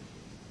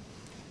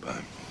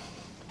 Bye.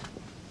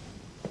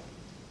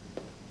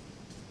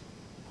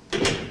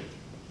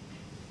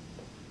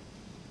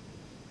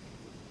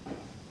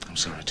 I'm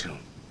sorry, too.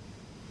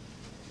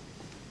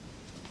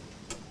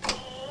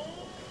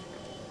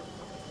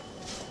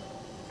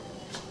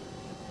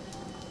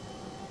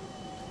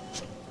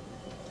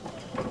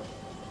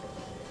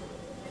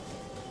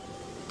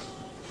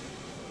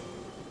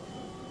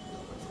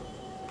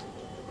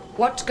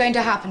 What's going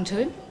to happen to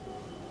him?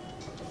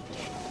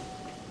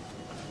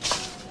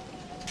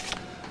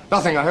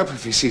 Nothing, I hope,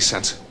 if he sees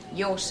sense.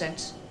 Your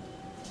sense?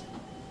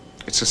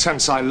 It's a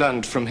sense I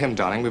learned from him,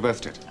 darling. We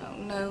both did. Oh,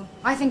 no.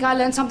 I think I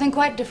learned something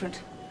quite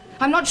different.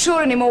 I'm not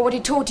sure anymore what he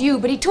taught you,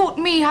 but he taught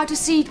me how to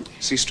see...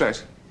 See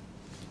straight?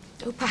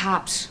 Oh,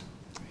 perhaps.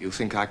 You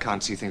think I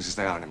can't see things as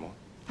they are anymore?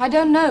 I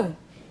don't know.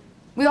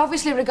 We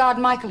obviously regard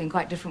Michael in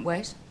quite different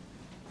ways.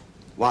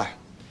 Why?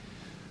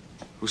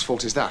 Whose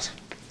fault is that?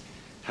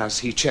 Has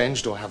he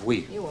changed, or have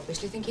we? You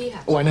obviously think he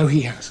has. Oh, I know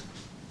he has.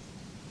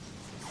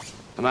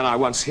 The man I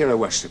once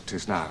hero-worshipped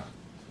is now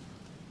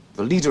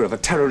the leader of a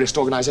terrorist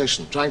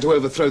organization, trying to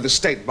overthrow the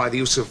state by the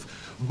use of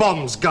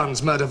bombs,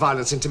 guns, murder,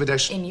 violence,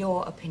 intimidation. In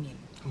your opinion?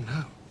 Oh,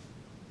 no.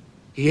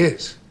 He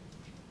is.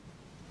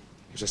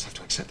 You just have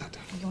to accept that,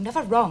 darling. You're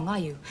never wrong, are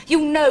you?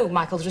 You know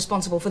Michael's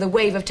responsible for the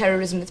wave of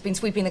terrorism that's been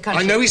sweeping the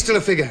country. I know he's still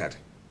a figurehead.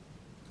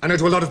 I know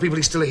to a lot of people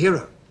he's still a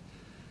hero.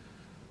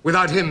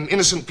 Without him,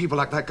 innocent people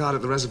like that guard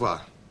at the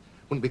reservoir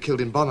wouldn't be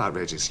killed in bomb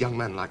outrages. Young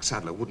men like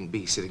Sadler wouldn't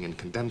be sitting in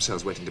condemned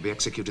cells waiting to be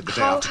executed the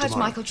day after tomorrow. How has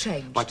Michael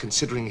changed? By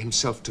considering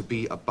himself to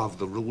be above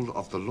the rule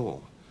of the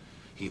law.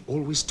 He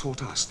always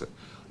taught us that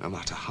no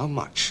matter how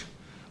much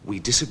We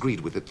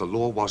disagreed with it. The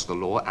law was the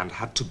law and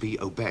had to be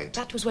obeyed.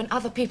 That was when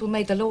other people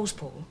made the laws,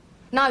 Paul.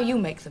 Now you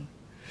make them.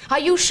 Are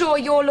you sure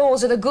your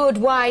laws are the good,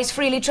 wise,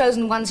 freely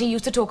chosen ones he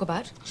used to talk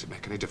about? Does it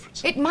make any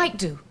difference? It might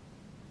do.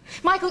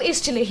 Michael is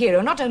still a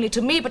hero, not only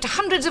to me, but to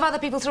hundreds of other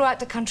people throughout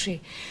the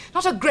country.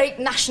 Not a great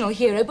national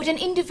hero, but an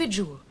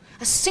individual.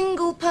 A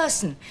single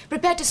person,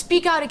 prepared to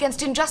speak out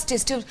against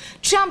injustice, to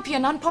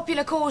champion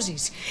unpopular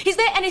causes. Is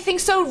there anything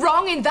so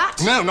wrong in that?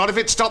 No, not if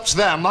it stops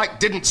there. Mike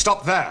didn't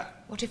stop there.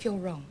 What if you're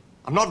wrong?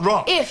 I'm not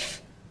wrong.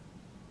 If?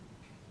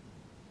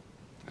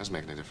 It doesn't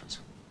make any difference.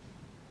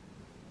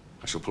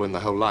 I shall pull in the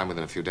whole line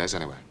within a few days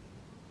anyway.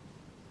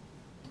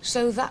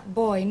 So that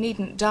boy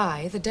needn't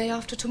die the day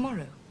after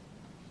tomorrow.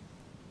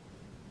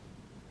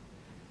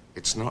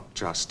 It's not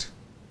just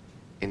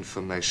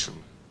information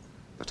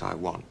that I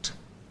want.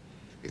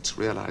 It's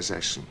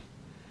realization.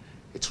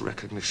 It's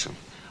recognition.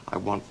 I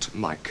want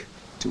Mike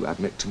to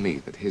admit to me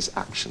that his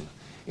action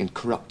in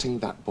corrupting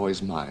that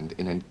boy's mind,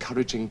 in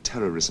encouraging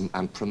terrorism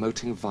and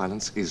promoting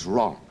violence is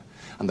wrong,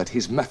 and that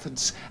his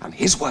methods and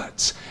his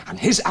words and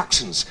his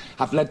actions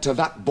have led to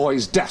that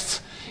boy's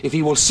death. If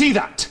he will see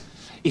that,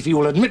 if he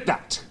will admit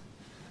that,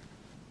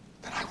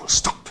 then I will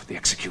stop the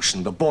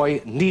execution. The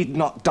boy need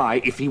not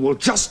die if he will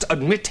just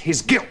admit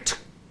his guilt.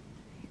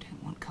 You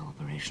don't want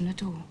cooperation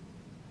at all.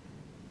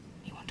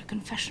 You want a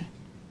confession.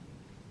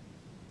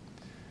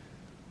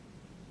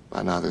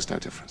 By now, there's no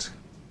difference.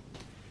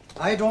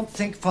 I don't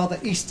think Father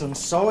Easton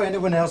saw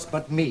anyone else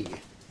but me.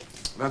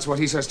 That's what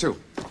he says, too.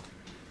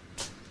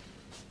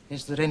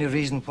 Is there any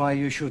reason why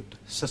you should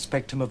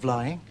suspect him of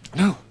lying?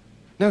 No.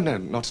 No,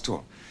 not at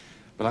all.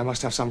 But I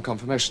must have some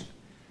confirmation.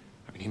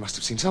 I mean, he must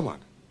have seen someone.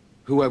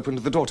 Who opened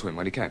the door to him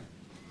when he came?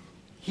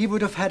 He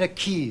would have had a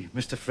key,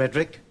 Mr.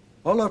 Frederick.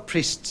 All our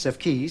priests have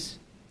keys.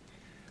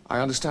 I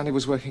understand he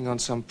was working on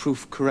some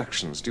proof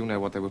corrections. Do you know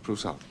what they were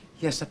proofs of?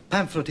 Yes, a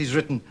pamphlet he's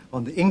written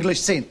on the English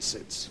saints.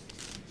 It's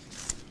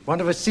one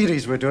of a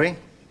series we're doing.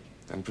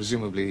 Then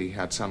presumably he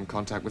had some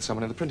contact with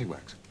someone in the printing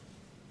works.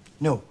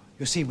 No.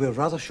 You see, we're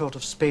rather short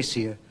of space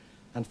here,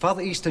 and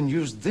Father Easton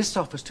used this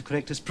office to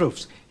correct his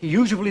proofs. He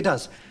usually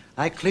does.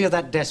 I clear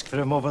that desk for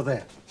him over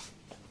there.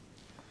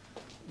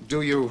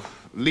 Do you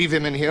leave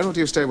him in here, or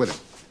do you stay with him?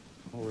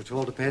 Oh, it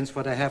all depends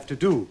what I have to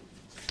do.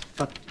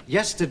 But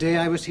yesterday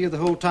I was here the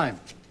whole time.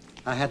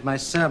 I had my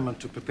sermon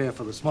to prepare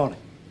for this morning.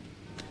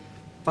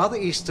 Father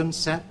Easton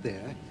sat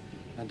there,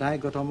 and I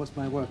got on with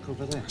my work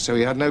over there. So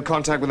he had no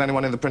contact with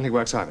anyone in the printing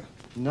works either?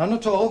 None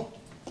at all.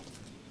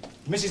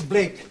 Mrs.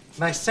 Blake,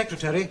 my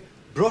secretary,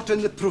 brought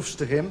in the proofs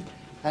to him,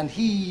 and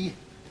he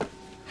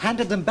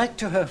handed them back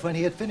to her when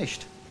he had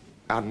finished.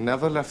 And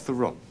never left the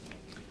room?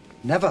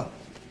 Never.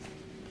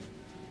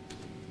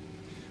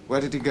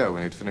 Where did he go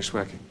when he'd finished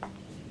working?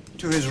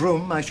 To his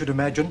room, I should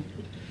imagine,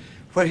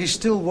 where he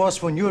still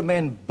was when your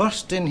men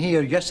burst in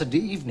here yesterday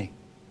evening.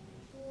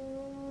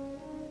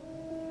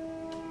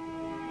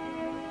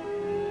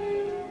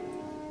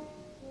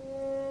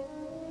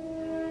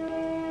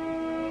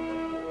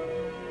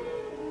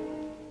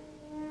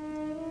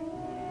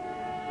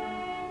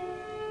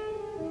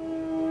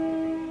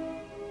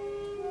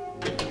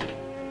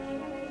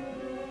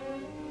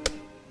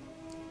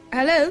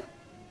 Hello?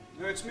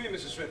 No, it's me,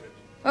 Mrs. Frederick.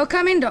 Oh,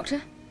 come in,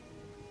 Doctor.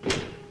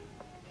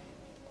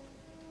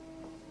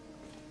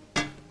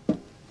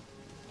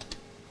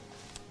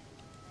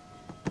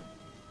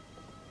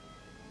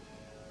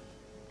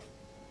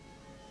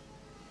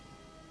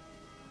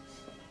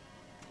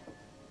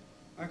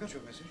 I got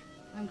your message.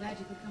 I'm glad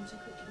you could come so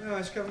quickly. No, I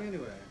was coming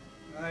anyway.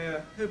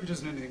 I hope it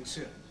isn't anything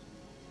serious.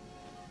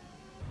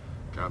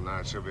 Come now,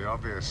 it should be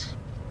obvious.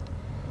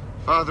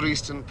 Father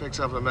Easton picks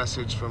up a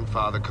message from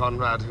Father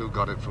Conrad, who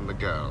got it from the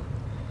girl.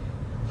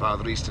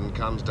 Father Easton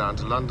comes down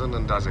to London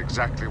and does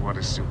exactly what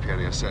his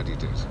superior said he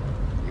did.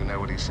 You know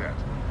what he said.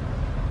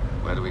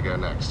 Where do we go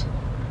next?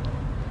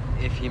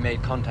 If he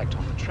made contact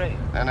on the train.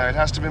 No, it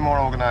has to be more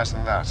organized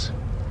than that.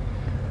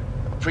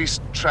 A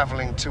priest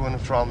traveling to and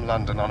from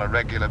London on a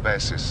regular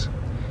basis,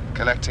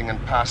 collecting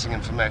and passing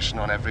information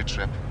on every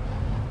trip.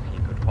 He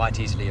could quite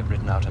easily have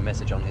written out a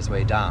message on his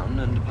way down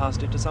and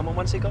passed it to someone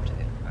once he got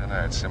here.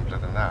 No, it's simpler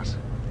than that.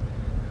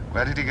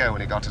 Where did he go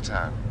when he got to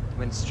town?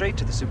 Went straight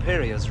to the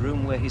superior's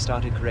room where he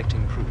started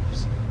correcting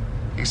proofs.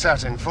 He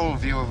sat in full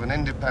view of an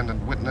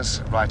independent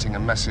witness writing a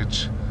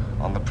message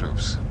on the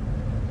proofs.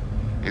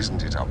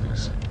 Isn't it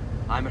obvious?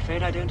 I'm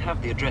afraid I don't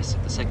have the address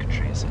of the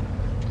secretary, sir.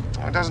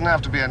 It doesn't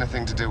have to be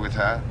anything to do with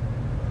her.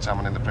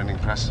 Someone in the printing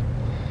press.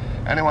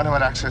 Anyone who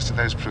had access to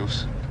those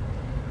proofs.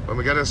 When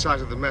we get a sight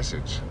of the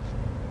message,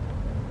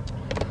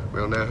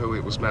 we'll know who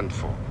it was meant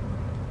for.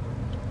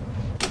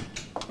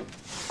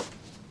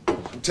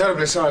 I'm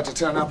terribly sorry to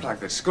turn up like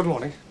this. Good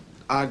morning.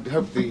 I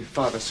hope the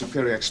Father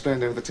Superior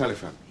explained over the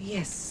telephone.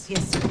 Yes.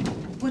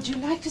 Would you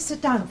like to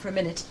sit down for a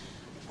minute?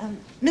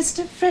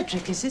 Mr.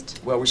 Frederick, is it?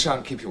 Well, we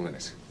shan't keep you a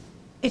minute.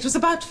 It was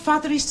about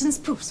Father Easton's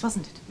proofs,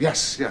 wasn't it?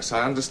 Yes.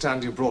 I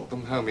understand you brought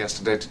them home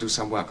yesterday to do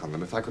some work on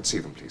them. If I could see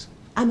them, please.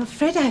 I'm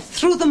afraid I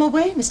threw them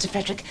away, Mr.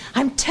 Frederick.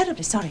 I'm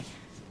terribly sorry.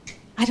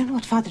 I don't know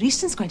what Father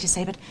Easton's going to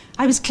say, but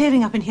I was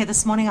clearing up in here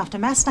this morning after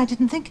Mass and I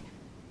didn't think.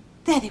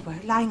 There they were,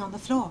 lying on the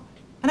floor.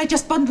 And I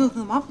just bundled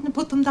them up and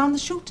put them down the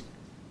chute.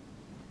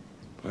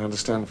 I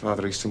understand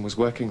Father Easton was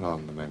working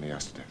on them only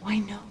yesterday. Why,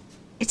 no.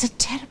 It's a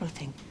terrible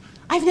thing.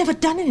 I've never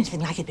done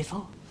anything like it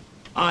before.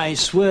 I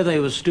swear they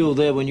were still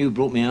there when you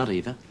brought me out,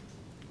 Eva.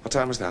 What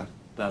time was that?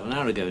 About an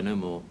hour ago, no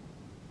more.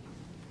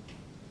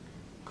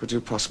 Could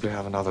you possibly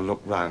have another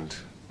look round,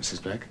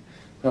 Mrs. Blake?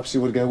 Perhaps you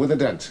would go with a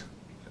dent.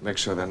 Make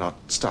sure they're not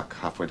stuck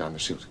halfway down the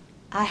chute.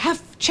 I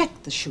have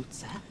checked the chute,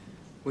 sir.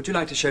 Would you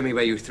like to show me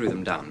where you threw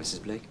them down,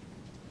 Mrs. Blake?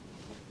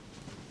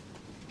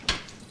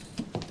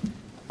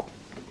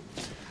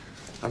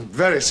 I'm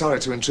very sorry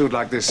to intrude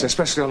like this,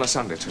 especially on a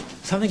Sunday, too.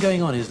 Something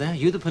going on, is there?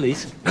 You the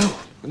police?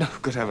 No,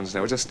 good heavens,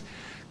 no. We're just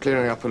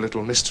clearing up a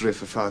little mystery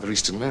for Father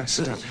Easton. May I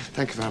sit down?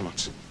 Thank you very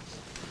much.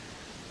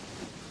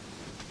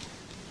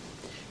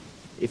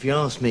 If you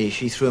ask me,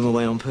 she threw them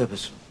away on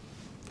purpose.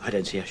 I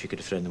don't see how she could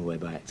have thrown them away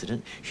by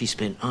accident. She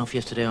spent half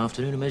yesterday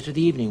afternoon and most of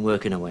the evening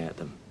working away at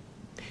them.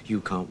 You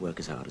can't work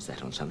as hard as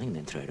that on something and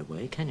then throw it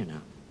away, can you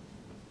now?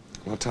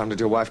 What time did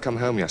your wife come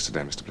home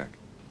yesterday, Mr. Blake?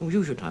 Oh,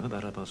 usual time,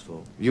 about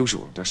 4:30.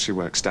 Usual? Does she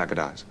work staggered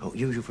hours? Oh,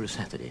 usual for a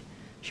Saturday.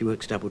 She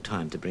works double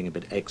time to bring a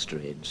bit extra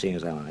in, seeing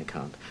as how I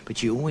can't. But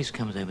she always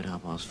comes home at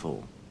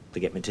 4:30 to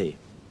get me tea.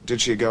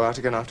 Did she go out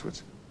again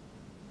afterwards?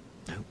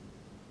 No.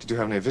 Did you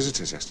have any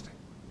visitors yesterday?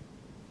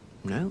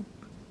 No.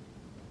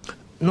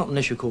 Not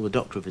unless you call the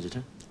doctor a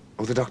visitor.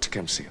 Oh, the doctor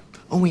came to see you?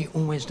 Oh, he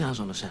always does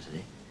on a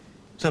Saturday.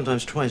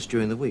 Sometimes twice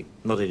during the week.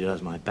 Not that it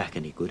does my back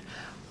any good.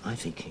 I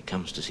think he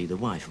comes to see the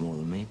wife more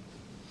than me.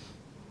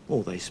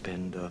 Or they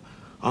spend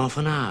half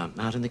an hour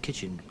out in the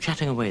kitchen,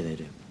 chatting away they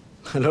do.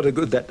 A lot of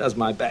good that does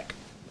my back.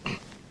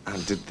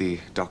 And did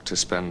the doctor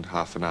spend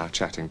half an hour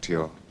chatting to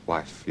your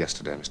wife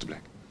yesterday, Mr. Blake?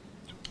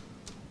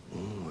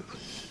 Oh, it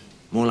was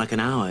more like an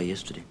hour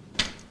yesterday.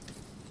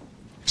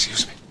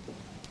 Excuse me.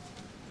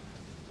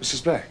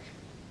 Mrs. Blake,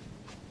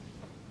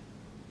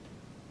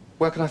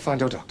 where can I find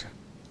your doctor?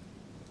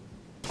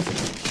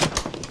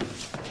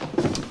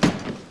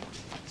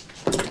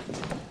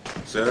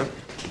 Sir,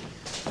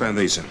 found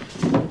these, sir.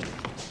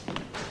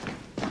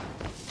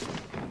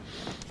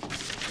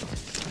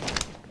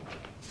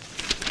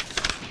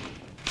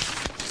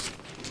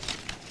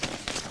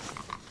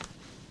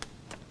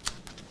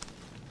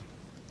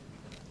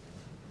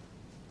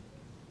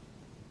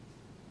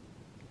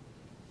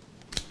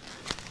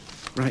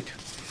 Right.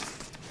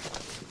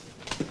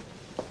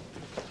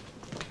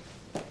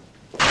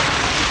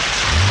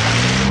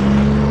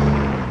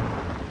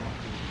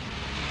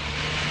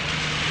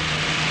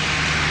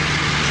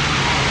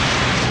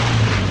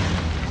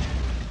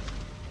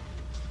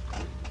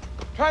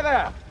 Try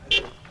there.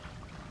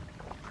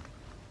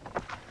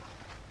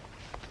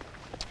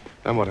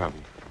 Then what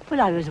happened? Well,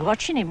 I was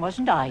watching him,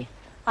 wasn't I?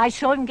 I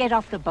saw him get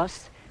off the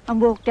bus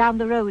and walk down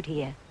the road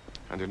here.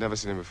 And you'd never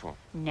seen him before?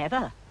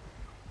 Never.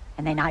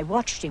 And then I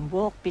watched him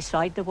walk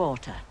beside the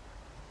water.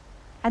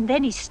 And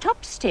then he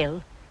stopped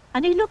still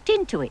and he looked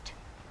into it.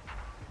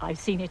 I've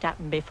seen it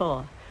happen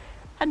before.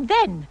 And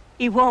then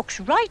he walks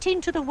right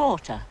into the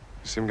water.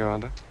 You see him go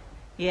under?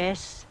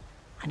 Yes.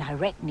 And I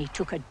reckon he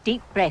took a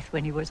deep breath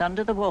when he was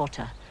under the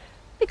water,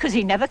 because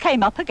he never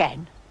came up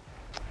again.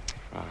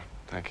 Ah,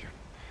 thank you.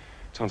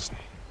 Johnson.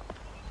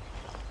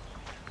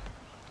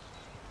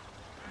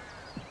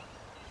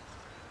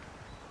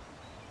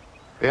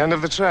 The end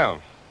of the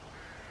trail?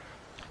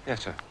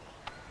 Yes, sir.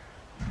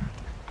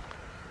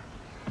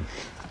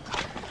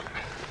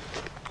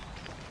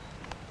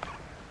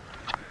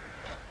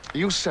 Are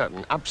you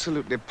certain,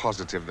 absolutely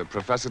positive, that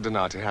Professor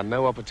Donati had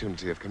no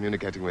opportunity of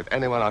communicating with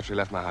anyone after he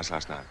left my house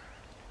last night?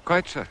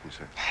 Quite certain,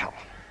 sir. Hell.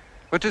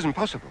 But it isn't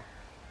possible.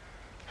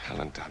 Hell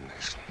and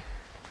damnation.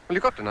 Well,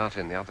 you got Donati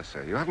and the others,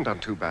 sir. You haven't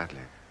done too badly.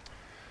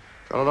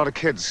 Got a lot of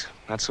kids,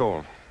 that's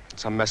all.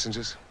 Some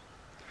messengers.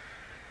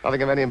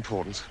 Nothing of any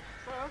importance.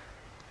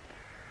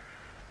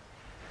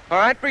 All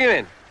right, bring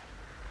him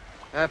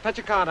in. Put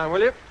your car down,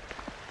 will you?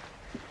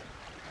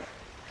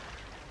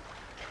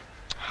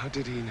 How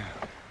did he know?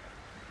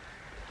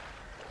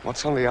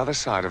 What's on the other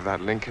side of that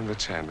link in the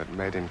chain that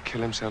made him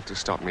kill himself to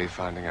stop me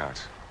finding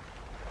out?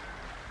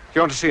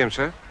 You want to see him,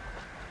 sir?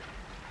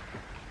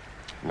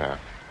 No.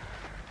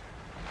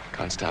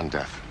 Can't stand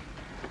death.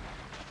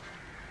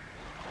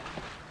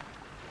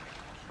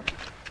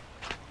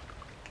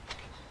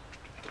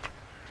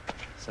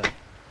 Sir?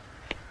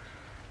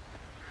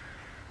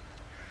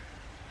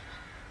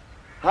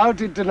 How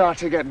did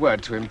Donati get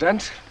word to him,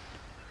 Dent?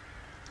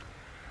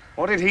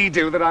 What did he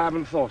do that I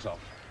haven't thought of?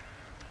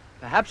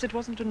 Perhaps it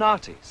wasn't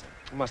Donati, sir.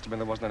 It must have been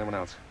there wasn't anyone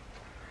else.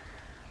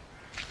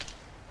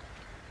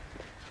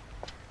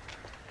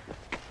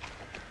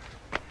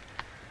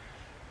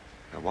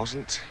 There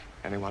wasn't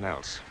anyone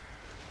else.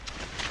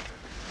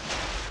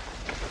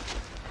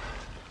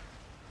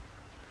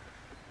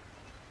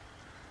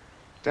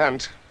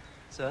 Dent,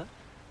 Sir?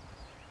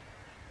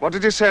 what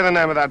did you say the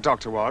name of that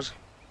doctor was?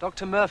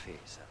 Dr. Murphy,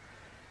 sir.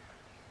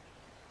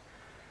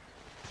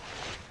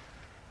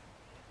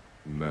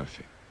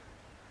 Murphy.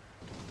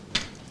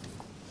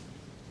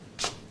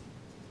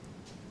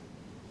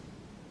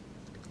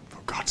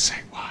 God's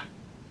sake, why?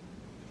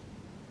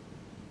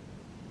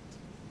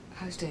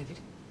 How's David?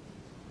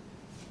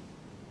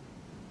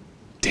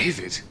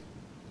 David?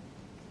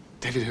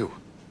 David who?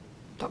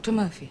 Dr.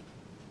 Murphy.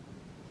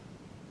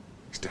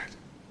 He's dead.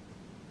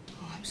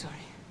 Oh, I'm sorry.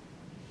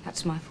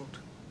 That's my fault.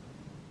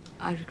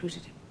 I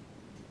recruited him.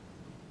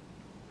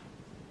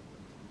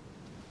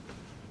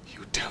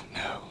 You don't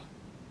know.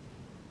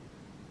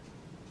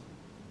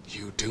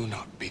 You do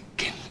not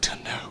begin to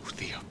know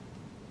the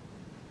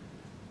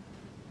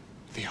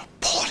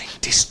appalling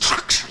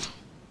destruction.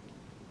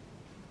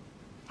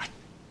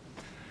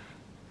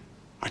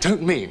 I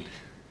don't mean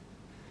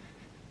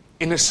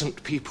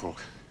innocent people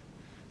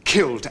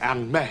killed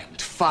and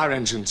maimed, fire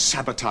engines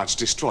sabotaged,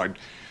 destroyed,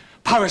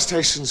 power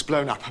stations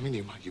blown up. I mean,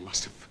 you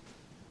must have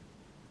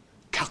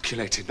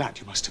calculated that.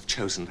 You must have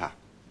chosen that.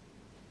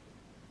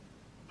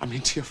 I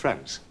mean, to your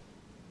friends.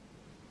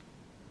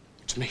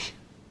 To me.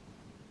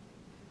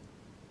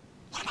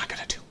 What am I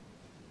going to do?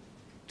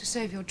 To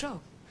save your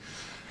job.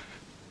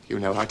 You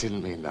know, I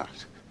didn't mean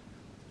that.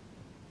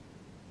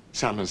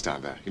 Salmon's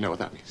down there. You know what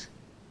that means?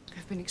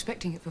 I've been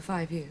expecting it for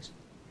 5 years.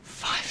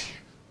 5 years?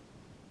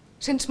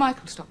 Since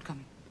Michael stopped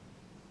coming.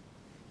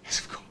 Yes,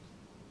 of course.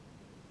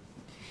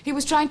 He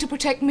was trying to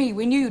protect me.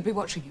 We knew you'd be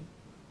watching him.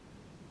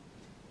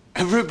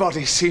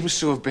 Everybody seems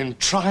to have been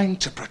trying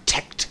to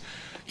protect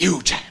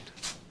you, Jan.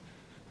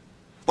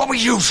 What were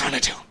you trying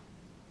to do?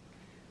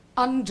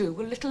 Undo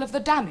a little of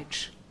the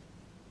damage.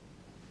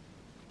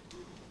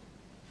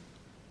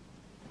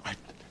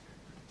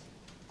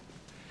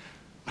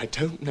 I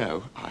don't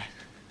know. I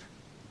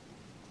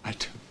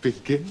don't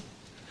begin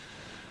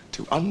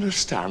to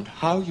understand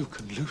how you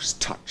can lose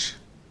touch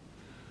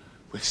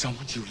with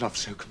someone you love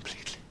so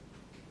completely.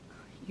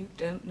 You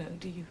don't know,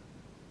 do you?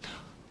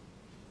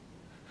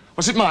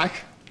 Was it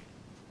Mike?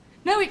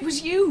 No, it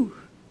was you.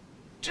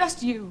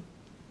 Just you.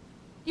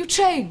 You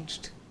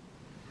changed.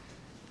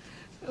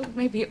 Oh,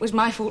 maybe it was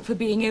my fault for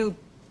being ill.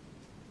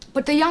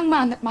 But the young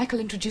man that Michael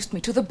introduced me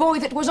to, the boy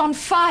that was on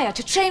fire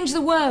to change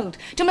the world,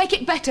 to make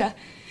it better,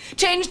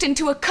 changed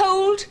into a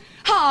cold,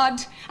 hard,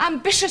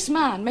 ambitious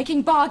man,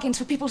 making bargains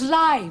for people's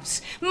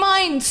lives,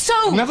 minds,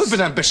 souls. I've never been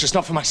ambitious,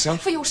 not for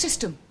myself. For your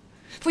system.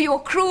 For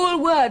your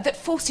cruel word that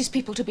forces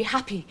people to be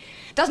happy,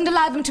 doesn't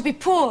allow them to be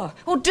poor,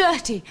 or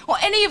dirty, or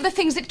any of the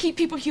things that keep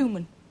people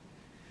human.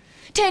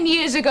 10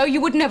 years ago,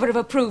 you would never have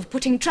approved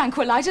putting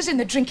tranquilizers in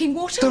the drinking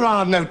water. There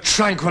are no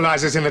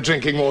tranquilizers in the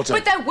drinking water.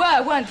 But there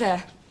were, weren't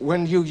there?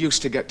 When you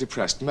used to get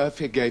depressed,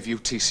 Murphy gave you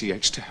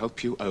TCH to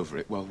help you over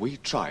it. Well, we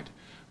tried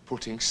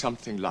putting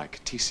something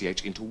like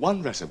TCH into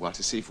one reservoir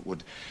to see if it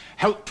would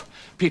help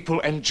people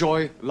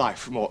enjoy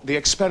life more. The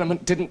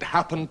experiment didn't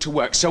happen to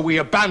work, so we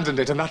abandoned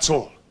it, and that's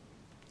all.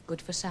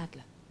 Good for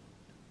Sadler.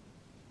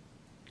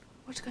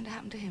 What's going to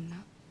happen to him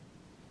now?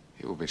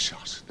 He will be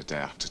shot the day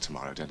after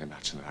tomorrow. Don't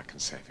imagine that I can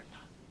save him now.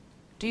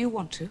 Do you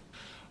want to?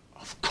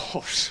 Of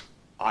course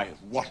I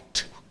want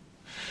to.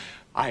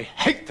 I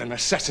hate the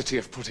necessity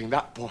of putting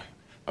that boy,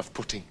 of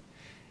putting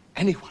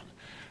anyone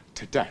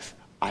to death.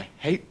 I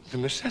hate the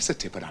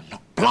necessity, but I'm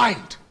not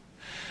blind.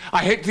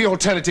 I hate the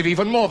alternative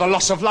even more, the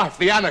loss of life,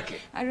 the anarchy.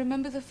 I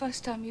remember the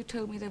first time you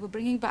told me they were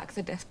bringing back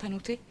the death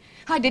penalty.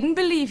 I didn't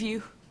believe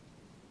you.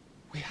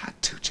 We had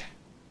to, Jen.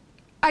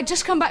 I'd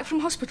just come back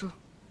from hospital.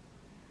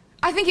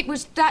 I think it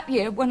was that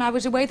year when I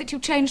was away that you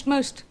changed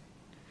most.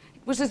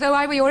 It was as though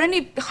I were your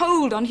only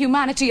hold on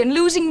humanity, and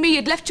losing me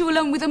had left you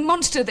alone with a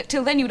monster that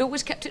till then you'd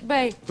always kept at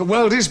bay. The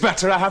world is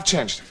better. I have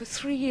changed. For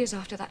 3 years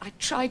after that, I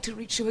tried to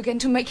reach you again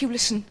to make you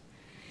listen.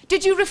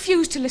 Did you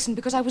refuse to listen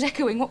because I was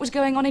echoing what was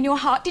going on in your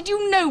heart? Did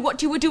you know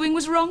what you were doing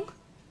was wrong?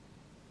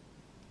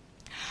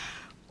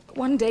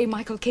 One day,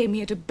 Michael came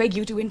here to beg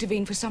you to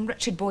intervene for some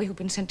wretched boy who'd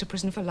been sent to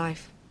prison for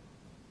life.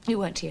 You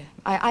weren't here.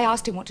 I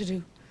asked him what to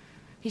do.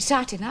 He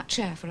sat in that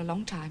chair for a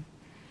long time.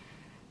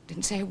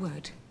 Didn't say a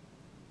word.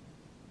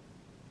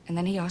 And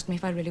then he asked me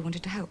if I really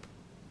wanted to help.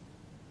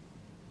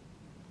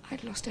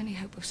 I'd lost any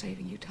hope of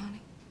saving you,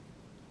 darling.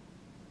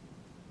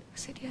 I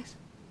said yes.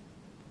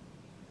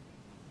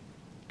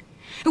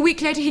 A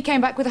week later, he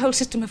came back with a whole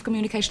system of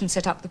communication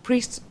set up. The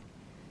priests...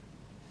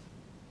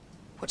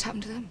 What's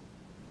happened to them?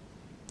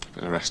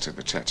 Been arrested.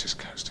 The church is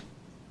closed.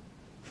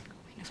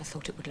 We never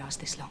thought it would last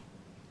this long.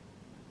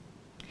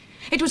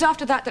 It was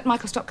after that that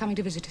Michael stopped coming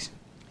to visit us.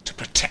 To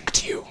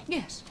protect you?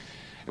 Yes.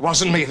 It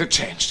wasn't me that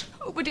changed.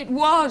 Oh, but it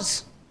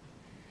was.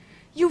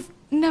 You've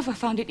never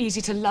found it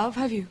easy to love,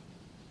 have you?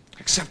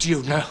 Except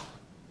you, no.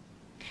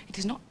 It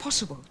is not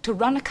possible to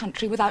run a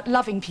country without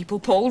loving people,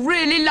 Paul,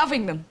 really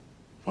loving them.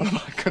 What am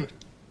I going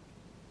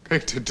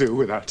to do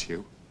without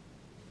you?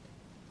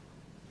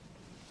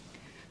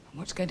 And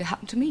what's going to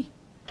happen to me?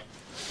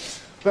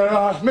 There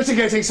are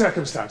mitigating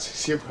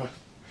circumstances.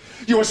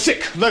 You are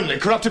sick, lonely,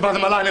 corrupted by the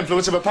malign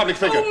influence of a public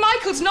figure. Oh,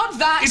 Michael's not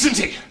that. Isn't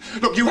he?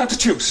 Look, you have to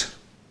choose.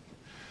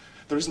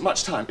 There isn't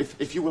much time.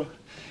 If you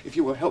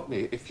will help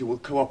me, if you will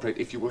cooperate,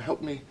 if you will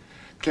help me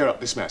clear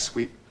up this mess,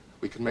 we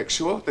can make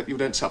sure that you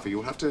don't suffer.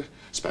 You'll have to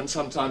spend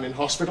some time in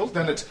hospital,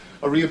 then at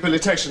a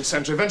rehabilitation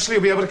centre. Eventually,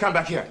 you'll be able to come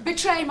back here.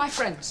 Betray my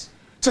friends.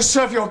 To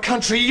serve your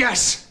country,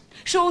 yes.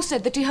 Shaw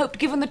said that he hoped,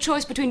 given the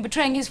choice between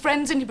betraying his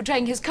friends and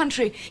betraying his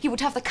country, he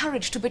would have the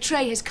courage to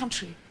betray his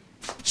country.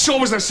 Shaw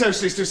was the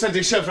socialist who sent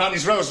his chauffeur out in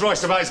his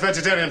Rolls-Royce to buy his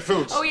vegetarian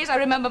foods. Oh, yes, I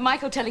remember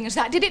Michael telling us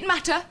that. Did it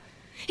matter?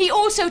 He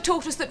also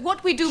taught us that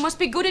what we do must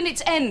be good in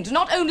its end,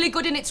 not only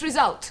good in its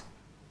result.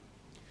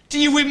 Do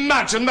you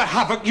imagine the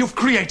havoc you've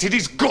created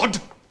is good?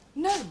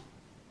 No.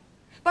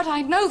 But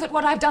I know that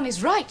what I've done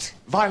is right.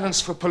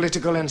 Violence for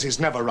political ends is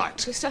never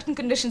right. With certain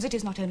conditions, it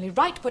is not only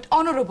right, but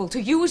honourable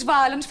to use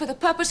violence for the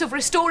purpose of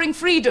restoring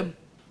freedom.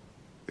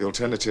 The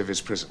alternative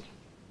is prison.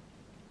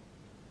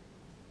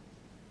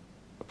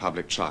 A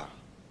public trial.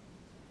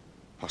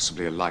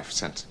 Possibly a life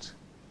sentence.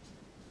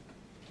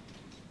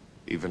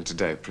 Even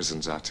today,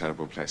 prisons are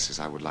terrible places.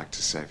 I would like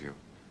to save you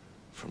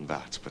from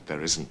that, but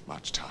there isn't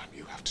much time.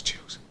 You have to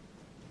choose.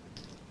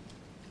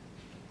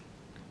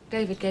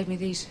 David gave me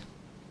these.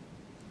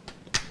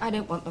 I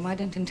don't want them. I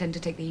don't intend to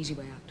take the easy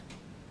way out.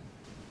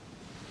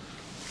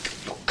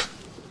 Look,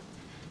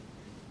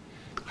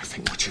 I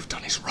think what you've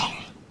done is wrong.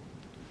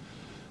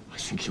 I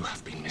think you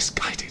have been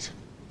misguided,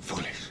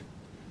 foolish.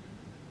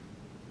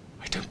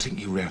 I don't think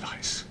you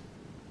realize,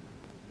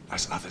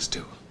 as others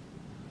do,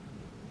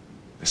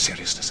 the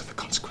seriousness of the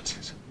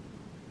consequences.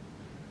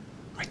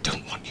 I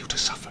don't want you to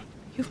suffer.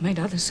 You've made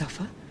others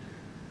suffer.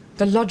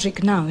 The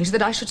logic now is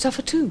that I should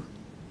suffer too.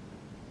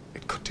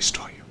 It could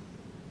destroy you.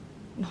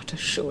 Not as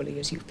surely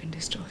as you've been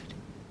destroyed.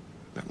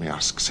 Let me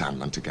ask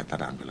Sandman to get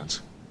that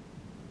ambulance.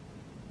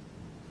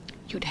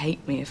 You'd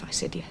hate me if I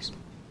said yes.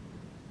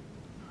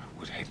 I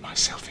would hate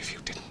myself if you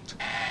didn't.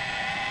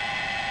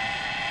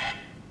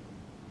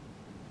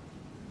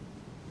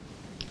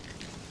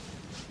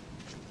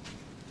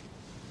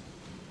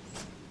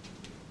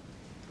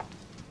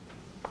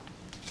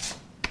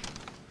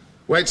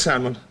 Wait,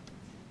 Sandman.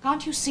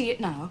 Can't you see it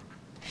now?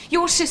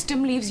 Your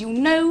system leaves you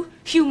no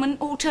human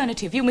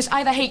alternative. You must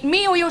either hate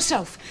me or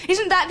yourself.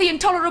 Isn't that the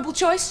intolerable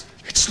choice?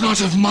 It's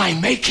not of my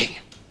making.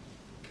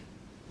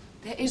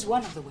 There is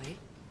one other way.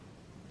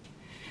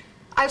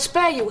 I'll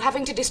spare you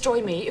having to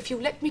destroy me if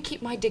you let me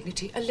keep my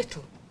dignity a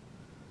little.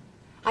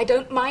 I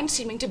don't mind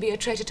seeming to be a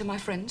traitor to my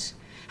friends,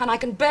 and I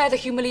can bear the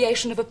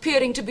humiliation of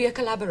appearing to be a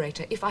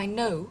collaborator if I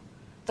know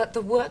that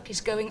the work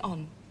is going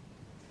on.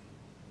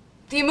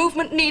 The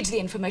movement needs the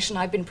information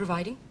I've been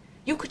providing.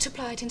 You could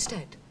supply it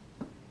instead.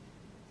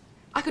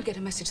 I could get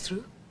a message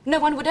through. No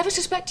one would ever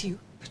suspect you.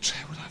 Betray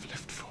what I've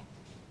lived for.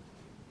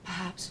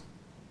 Perhaps.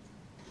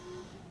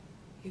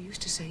 You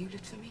used to say you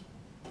lived for me.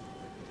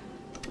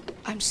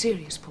 I'm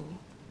serious, Paul.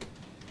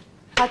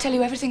 I'll tell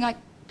you everything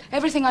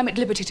I'm at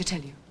liberty to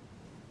tell you.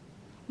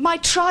 My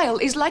trial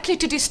is likely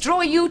to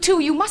destroy you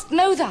too. You must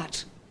know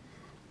that.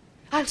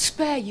 I'll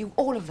spare you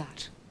all of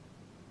that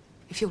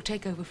if you'll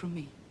take over from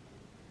me.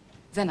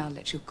 Then I'll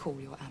let you call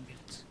your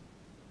ambulance.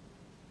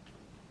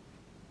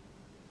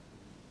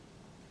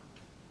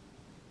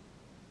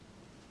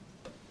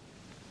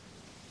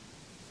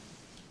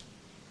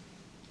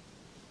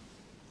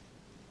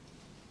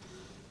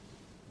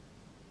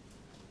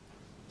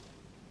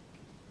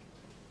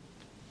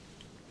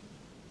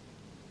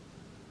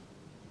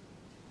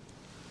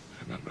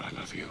 Remember, I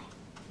love you.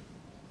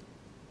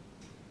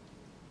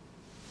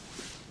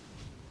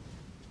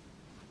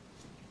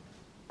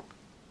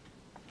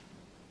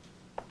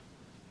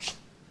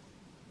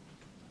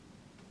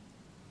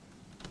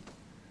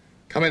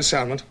 Come in,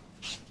 Salmon.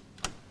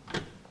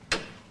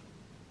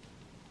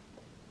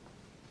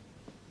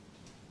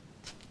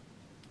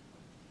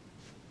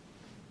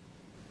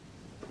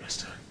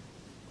 Rest her.